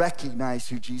spirit recognized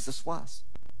who Jesus was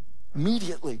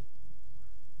immediately.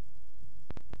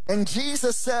 And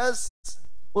Jesus says,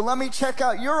 well, let me check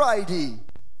out your ID.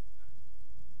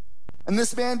 And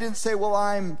this man didn't say, well,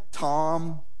 I'm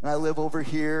Tom, and I live over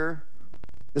here.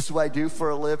 This is what I do for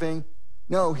a living.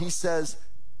 No, he says,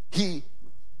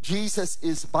 Jesus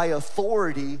is by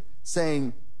authority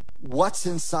saying, what's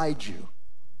inside you?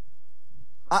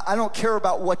 I don't care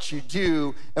about what you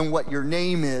do and what your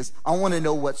name is. I want to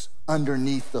know what's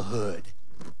underneath the hood.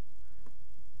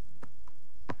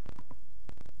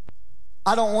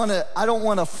 I don't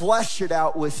want to flesh it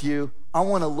out with you. I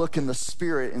want to look in the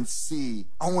spirit and see.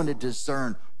 I want to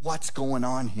discern what's going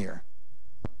on here.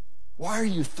 Why are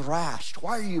you thrashed?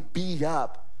 Why are you beat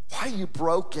up? Why are you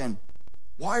broken?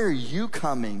 Why are you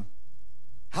coming?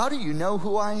 How do you know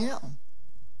who I am?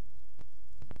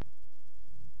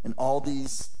 And all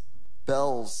these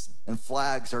bells and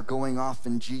flags are going off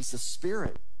in Jesus'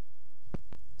 spirit.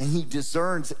 And he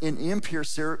discerns an impure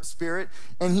spirit,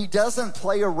 and he doesn't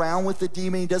play around with the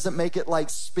demon. He doesn't make it like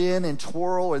spin and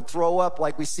twirl and throw up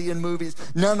like we see in movies.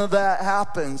 None of that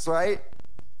happens, right?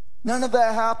 None of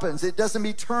that happens. It doesn't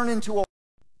be turned into a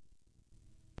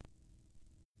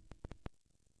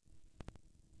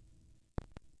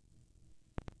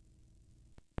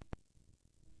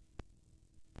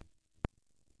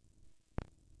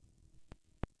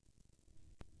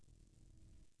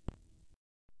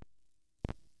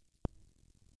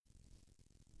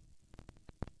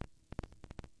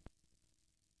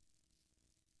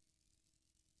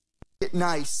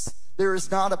nice. There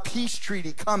is not a peace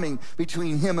treaty coming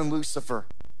between him and Lucifer.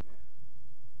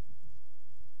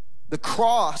 The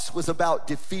cross was about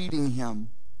defeating him.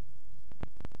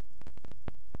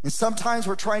 And sometimes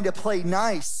we're trying to play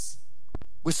nice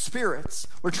with spirits.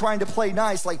 We're trying to play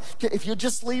nice, like, if you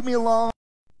just leave me alone.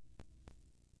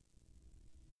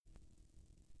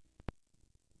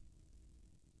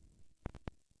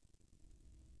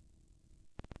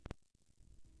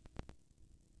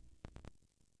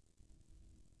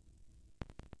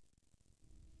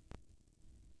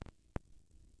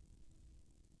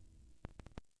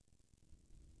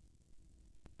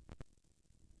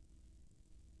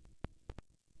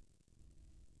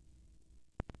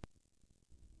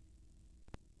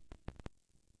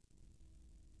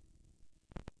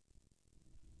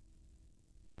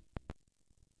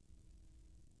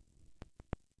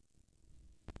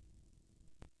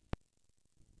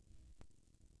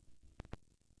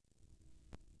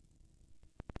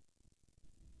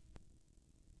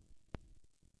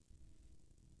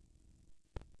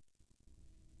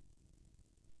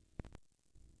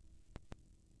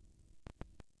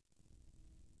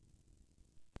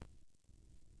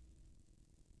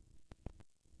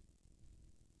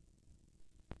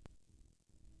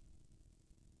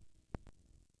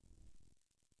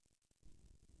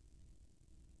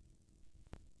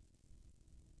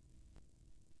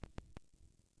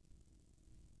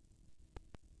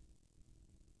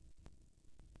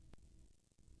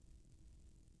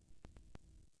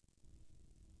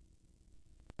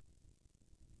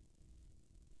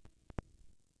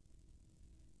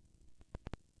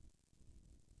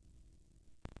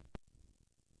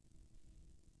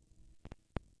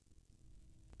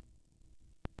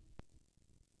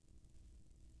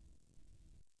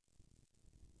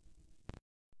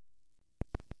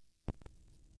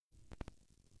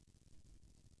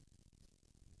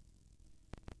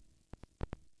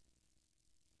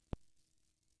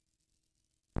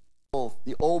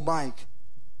 The old Mike.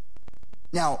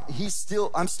 Now,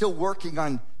 I'm still working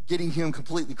on getting him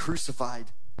completely crucified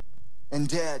and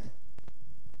dead.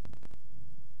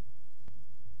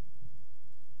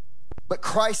 But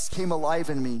Christ came alive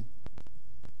in me.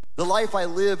 The life I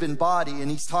live in body,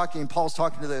 and Paul's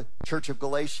talking to the church of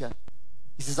Galatia.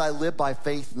 He says, I live by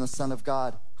faith in the Son of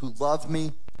God who loved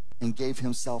me and gave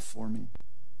himself for me.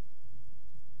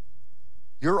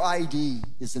 Your ID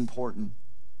is important.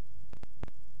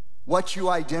 What you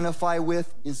identify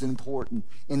with is important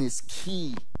and is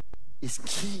key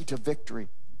to victory.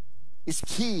 Is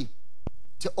key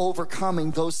to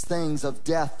overcoming those things of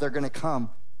death. They're going to come.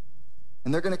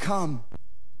 And they're going to come.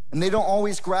 And they don't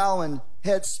always growl and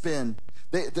head spin.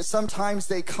 Sometimes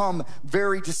they come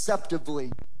very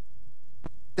deceptively.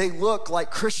 They look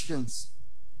like Christians.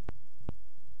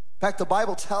 In fact, the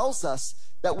Bible tells us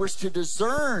that we're to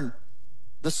discern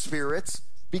the spirits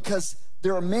because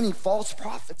there are many false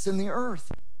prophets in the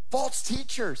earth, false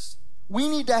teachers. We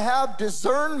need to have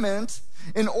discernment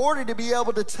in order to be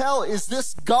able to tell, is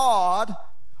this God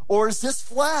or is this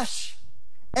flesh?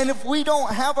 And if we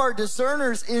don't have our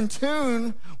discerners in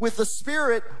tune with the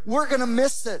Spirit, we're going to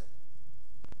miss it.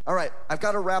 All right, I've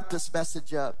got to wrap this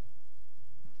message up.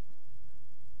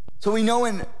 So we know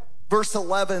in verse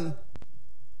 11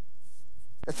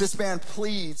 that this man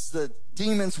pleads, the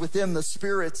demons within, the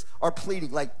spirits are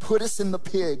pleading, like, put us in the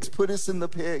pigs, put us in the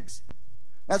pigs.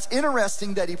 That's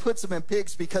interesting that he puts them in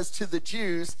pigs because to the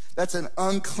Jews, that's an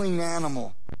unclean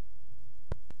animal.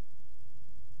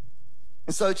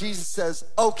 And so Jesus says,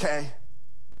 okay.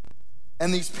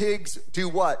 And these pigs do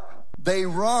what? They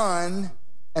run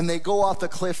and they go off the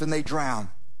cliff and they drown.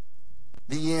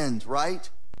 The end, right?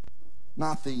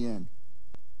 Not the end.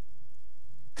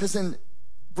 Because in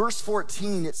verse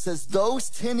 14, it says, those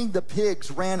tending the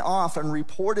pigs ran off and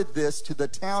reported this to the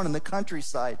town and the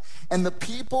countryside. And the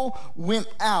people went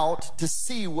out to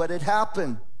see what had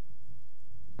happened.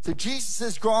 So Jesus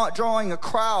is drawing a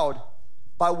crowd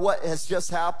by what has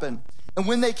just happened. And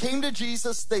when they came to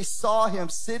Jesus, they saw him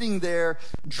sitting there,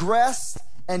 dressed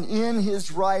and in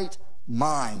his right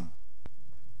mind.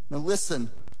 Now listen,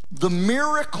 the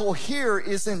miracle here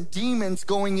isn't demons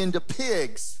going into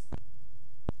pigs.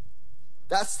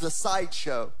 That's the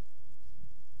sideshow.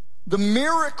 The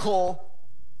miracle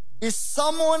is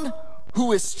someone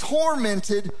who is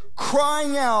tormented,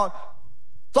 crying out,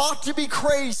 thought to be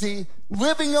crazy,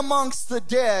 living amongst the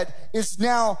dead, is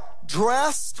now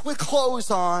dressed with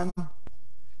clothes on,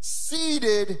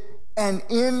 seated and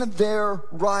in their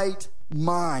right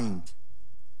mind.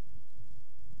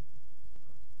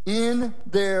 In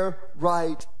their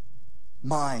right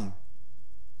mind.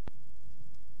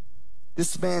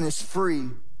 This man is free.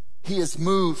 He has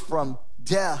moved from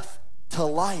death to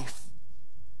life.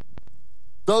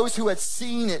 Those who had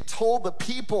seen it told the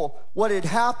people what had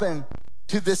happened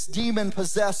to this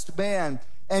demon-possessed man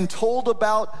and told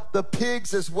about the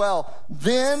pigs as well.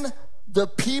 Then the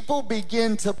people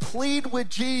begin to plead with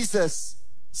Jesus,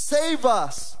 save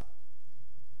us.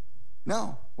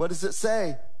 No, what does it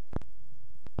say?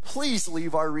 Please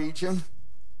leave our region.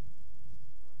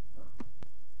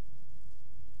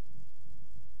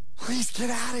 Please get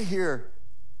out of here.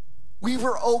 We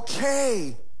were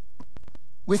okay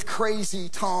with crazy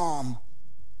Tom.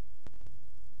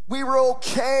 We were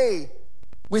okay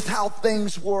with how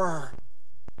things were.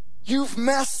 You've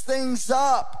messed things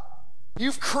up.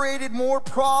 You've created more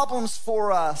problems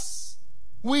for us.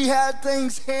 We had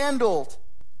things handled.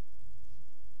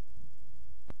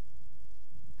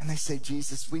 And they say,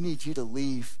 Jesus, we need you to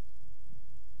leave.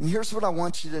 And here's what I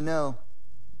want you to know.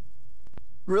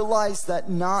 Realize that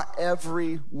not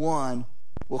everyone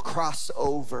will cross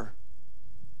over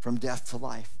from death to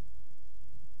life.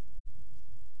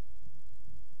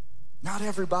 Not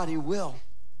everybody will.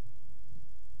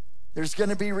 There's going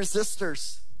to be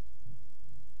resistors.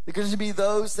 There's going to be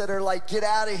those that are like, get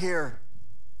out of here.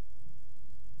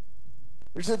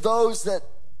 There's those that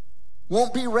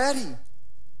won't be ready.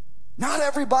 Not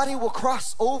everybody will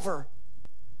cross over.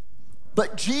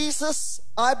 But Jesus,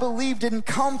 I believe, didn't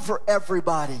come for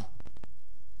everybody.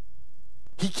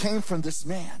 He came from this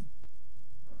man.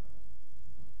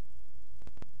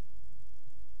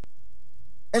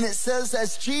 And it says,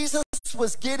 as Jesus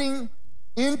was getting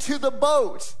into the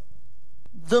boat,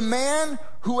 the man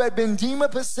who had been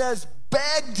demon-possessed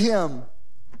begged him,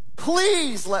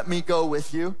 please let me go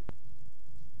with you.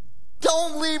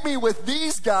 Don't leave me with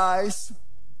these guys.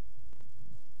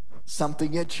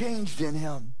 Something had changed in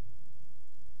him.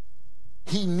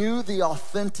 He knew the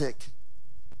authentic.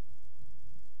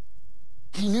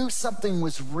 He knew something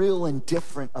was real and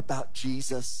different about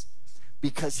Jesus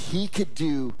because he could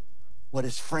do what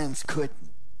his friends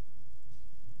couldn't.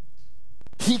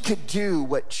 He could do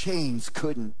what chains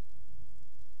couldn't.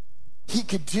 He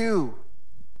could do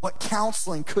what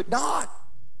counseling could not.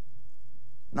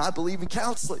 And I believe in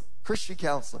counseling, Christian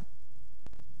counseling.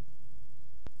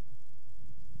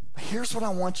 But here's what I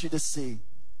want you to see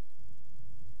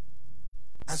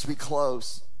as we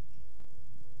close.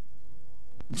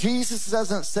 Jesus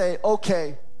doesn't say,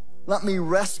 okay, let me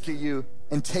rescue you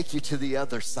and take you to the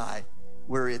other side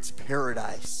where it's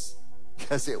paradise,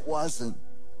 because it wasn't.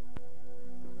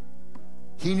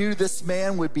 He knew this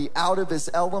man would be out of his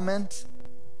element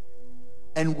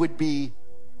and would be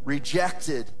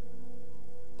rejected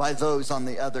by those on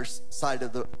the other side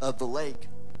of the lake.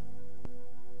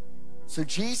 So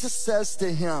Jesus says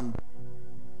to him,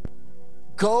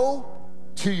 go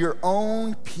to your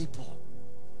own people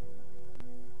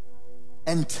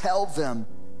and tell them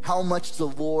how much the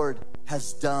Lord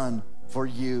has done for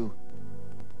you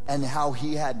and how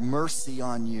he had mercy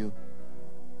on you.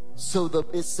 So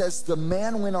it says the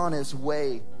man went on his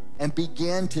way and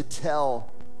began to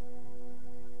tell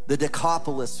the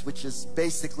Decapolis, which is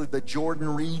basically the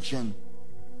Jordan region,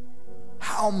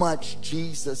 how much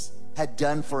Jesus had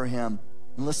done for him.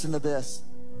 And listen to this.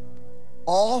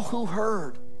 All who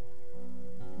heard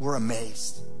were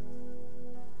amazed.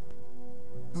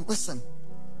 Now listen,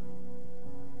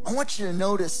 I want you to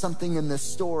notice something in this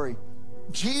story.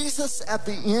 Jesus, at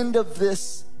the end of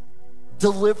this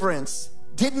deliverance,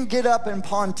 didn't get up and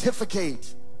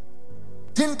pontificate,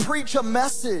 didn't preach a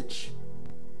message.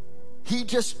 He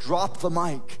just dropped the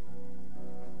mic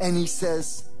and he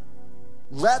says,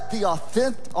 let the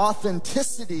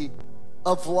authenticity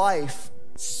of life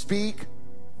speak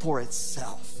for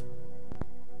itself.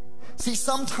 See,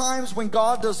 sometimes when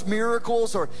God does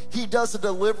miracles or he does a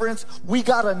deliverance, we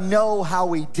got to know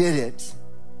how he did it.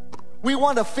 We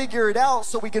want to figure it out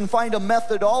so we can find a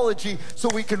methodology so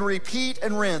we can repeat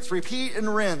and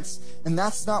rinse. And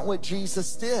that's not what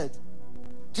Jesus did.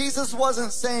 Jesus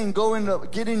wasn't saying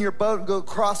get in your boat and go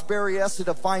cross Berryessa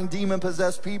to find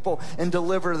demon-possessed people and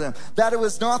deliver them. That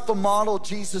was not the model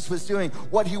Jesus was doing.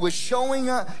 What he was showing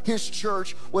his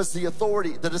church was the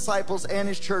authority, the disciples and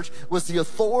his church was the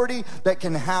authority that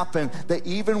can happen. That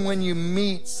even when you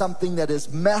meet something that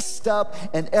is messed up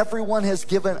and everyone has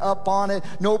given up on it,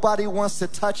 nobody wants to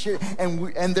touch it,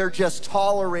 and they're just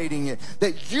tolerating it,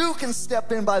 that you can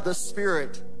step in by the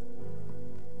Spirit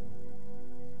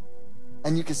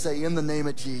and you can say, in the name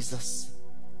of Jesus,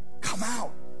 come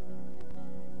out.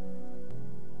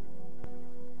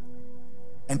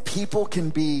 And people can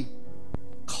be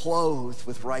clothed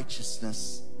with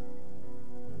righteousness.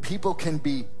 People can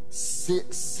be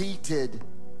seated,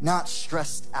 not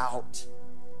stressed out,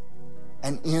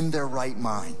 and in their right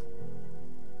mind.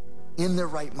 In their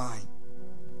right mind.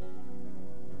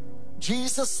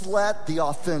 Jesus let the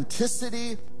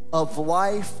authenticity of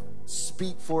life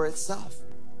speak for itself.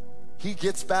 He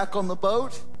gets back on the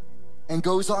boat and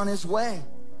goes on his way.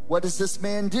 What does this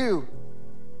man do?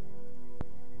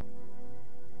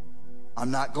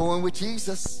 I'm not going with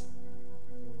Jesus.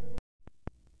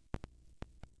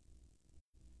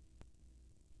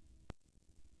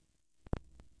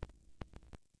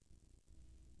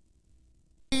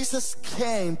 Jesus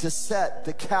came to set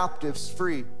the captives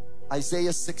free.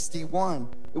 Isaiah 61.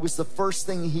 It was the first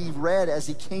thing he read as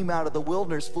he came out of the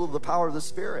wilderness full of the power of the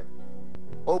Spirit.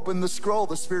 Open the scroll.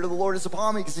 The Spirit of the Lord is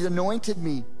upon me because he anointed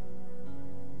me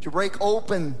to break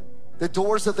open the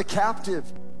doors of the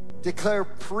captive, declare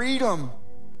freedom.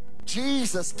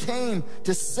 Jesus came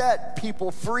to set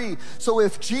people free. So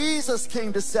if Jesus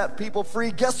came to set people free,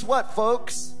 guess what,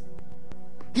 folks?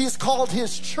 He's called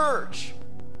his church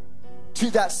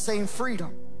to that same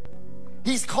freedom.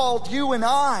 He's called you and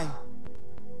I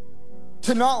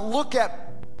to not look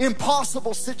at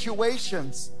impossible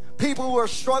situations, people who are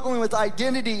struggling with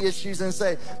identity issues, and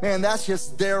say, man, that's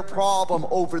just their problem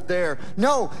over there.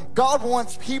 No, God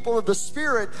wants people of the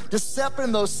Spirit to step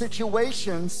in those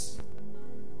situations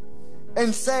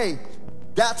and say,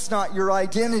 that's not your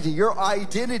identity. Your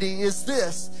identity is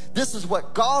this. This is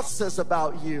what God says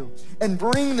about you. And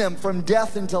bring them from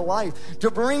death into life. To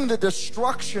bring the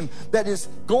destruction that is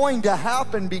going to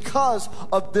happen because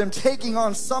of them taking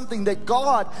on something that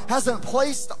God hasn't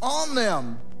placed on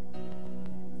them.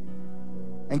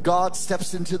 And God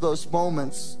steps into those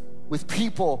moments with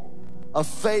people of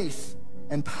faith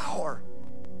and power.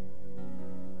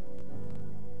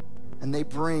 And they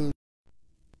bring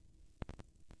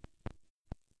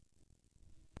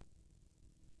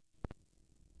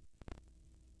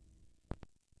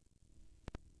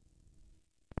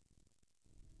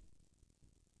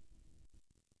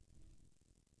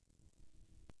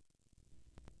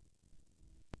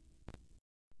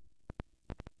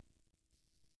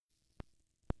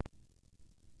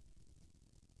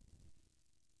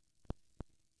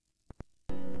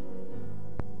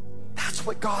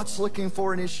what God's looking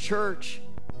for in his church.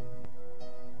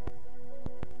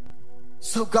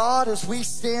 So God, as we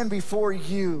stand before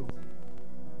you,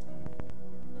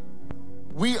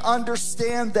 we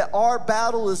understand that our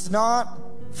battle is not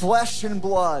flesh and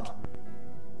blood.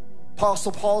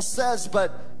 Apostle Paul says,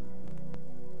 but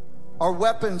our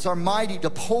weapons are mighty to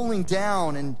pulling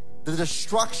down and the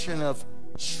destruction of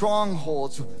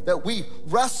strongholds, that we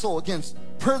wrestle against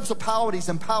principalities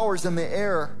and powers in the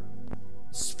air,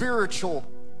 spiritual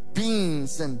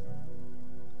beings, and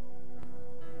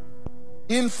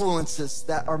influences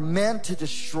that are meant to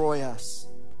destroy us.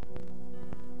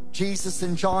 Jesus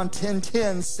in John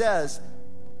 10:10 says,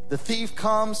 the thief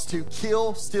comes to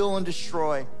kill, steal, and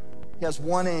destroy. He has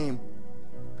one aim.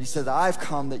 He said, I've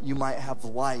come that you might have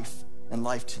life, and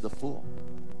life to the full.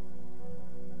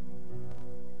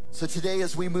 So today,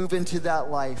 as we move into that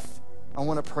life, I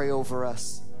want to pray over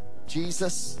us.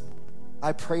 Jesus,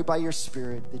 I pray by your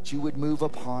Spirit that you would move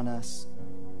upon us.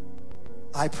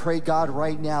 I pray, God,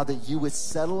 right now that you would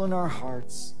settle in our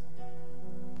hearts.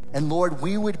 And Lord,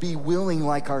 we would be willing,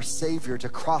 like our Savior, to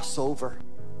cross over,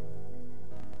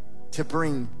 to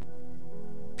bring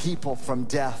people from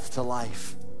death to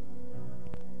life.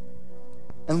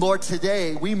 And Lord,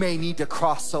 today we may need to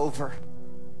cross over.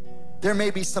 There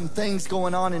may be some things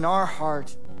going on in our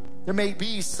heart. There may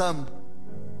be some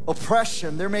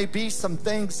oppression. There may be some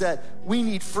things that we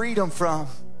need freedom from.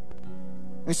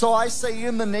 And so I say,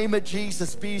 in the name of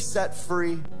Jesus, be set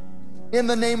free. In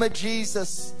the name of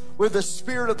Jesus, where the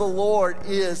Spirit of the Lord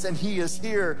is, and He is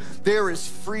here, there is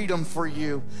freedom for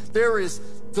you. There is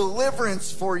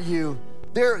deliverance for you.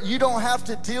 You don't have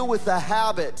to deal with the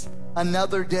habit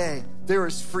another day. There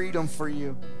is freedom for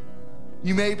you.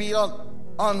 You may be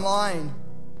online.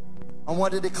 I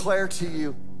want to declare to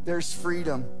you, there's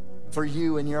freedom for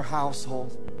you and your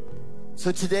household.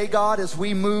 So today, God, as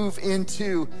we move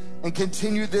into and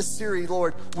continue this series,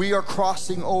 Lord, we are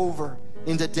crossing over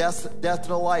into death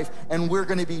to life, and we're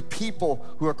going to be people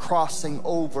who are crossing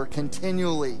over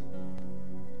continually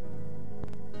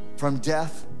from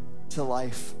death to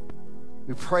life.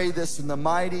 We pray this in the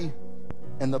mighty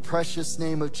and the precious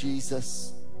name of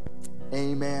Jesus.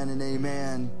 Amen and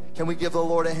amen. Can we give the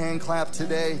Lord a hand clap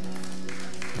today?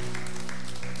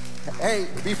 Hey,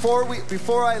 before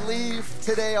I leave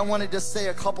today, I wanted to say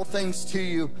a couple things to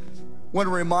you. I want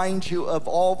to remind you of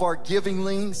all of our giving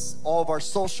links, all of our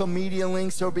social media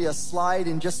links. There'll be a slide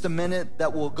in just a minute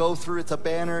that we'll go through. It's a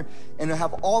banner, and it'll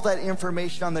have all that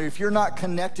information on there. If you're not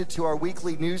connected to our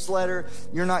weekly newsletter,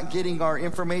 you're not getting our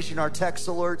information, our text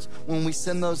alerts when we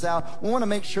send those out, we want to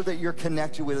make sure that you're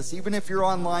connected with us. Even if you're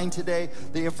online today,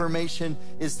 the information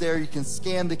is there. You can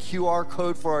scan the QR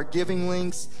code for our giving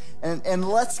links. And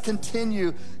let's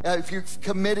continue. If you're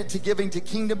committed to giving to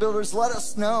Kingdom Builders, let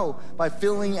us know by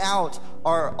filling out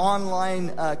our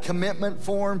online commitment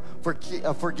form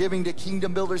for giving to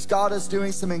Kingdom Builders. God is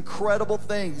doing some incredible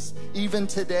things even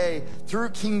today through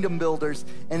Kingdom Builders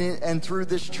and through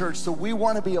this church. So we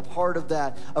want to be a part of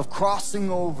that, of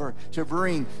crossing over to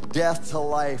bring death to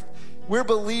life. We're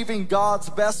believing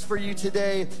God's best for you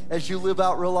today as you live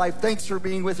out real life. Thanks for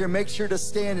being with here. Make sure to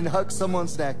stand and hug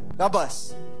someone's neck. God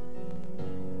bless.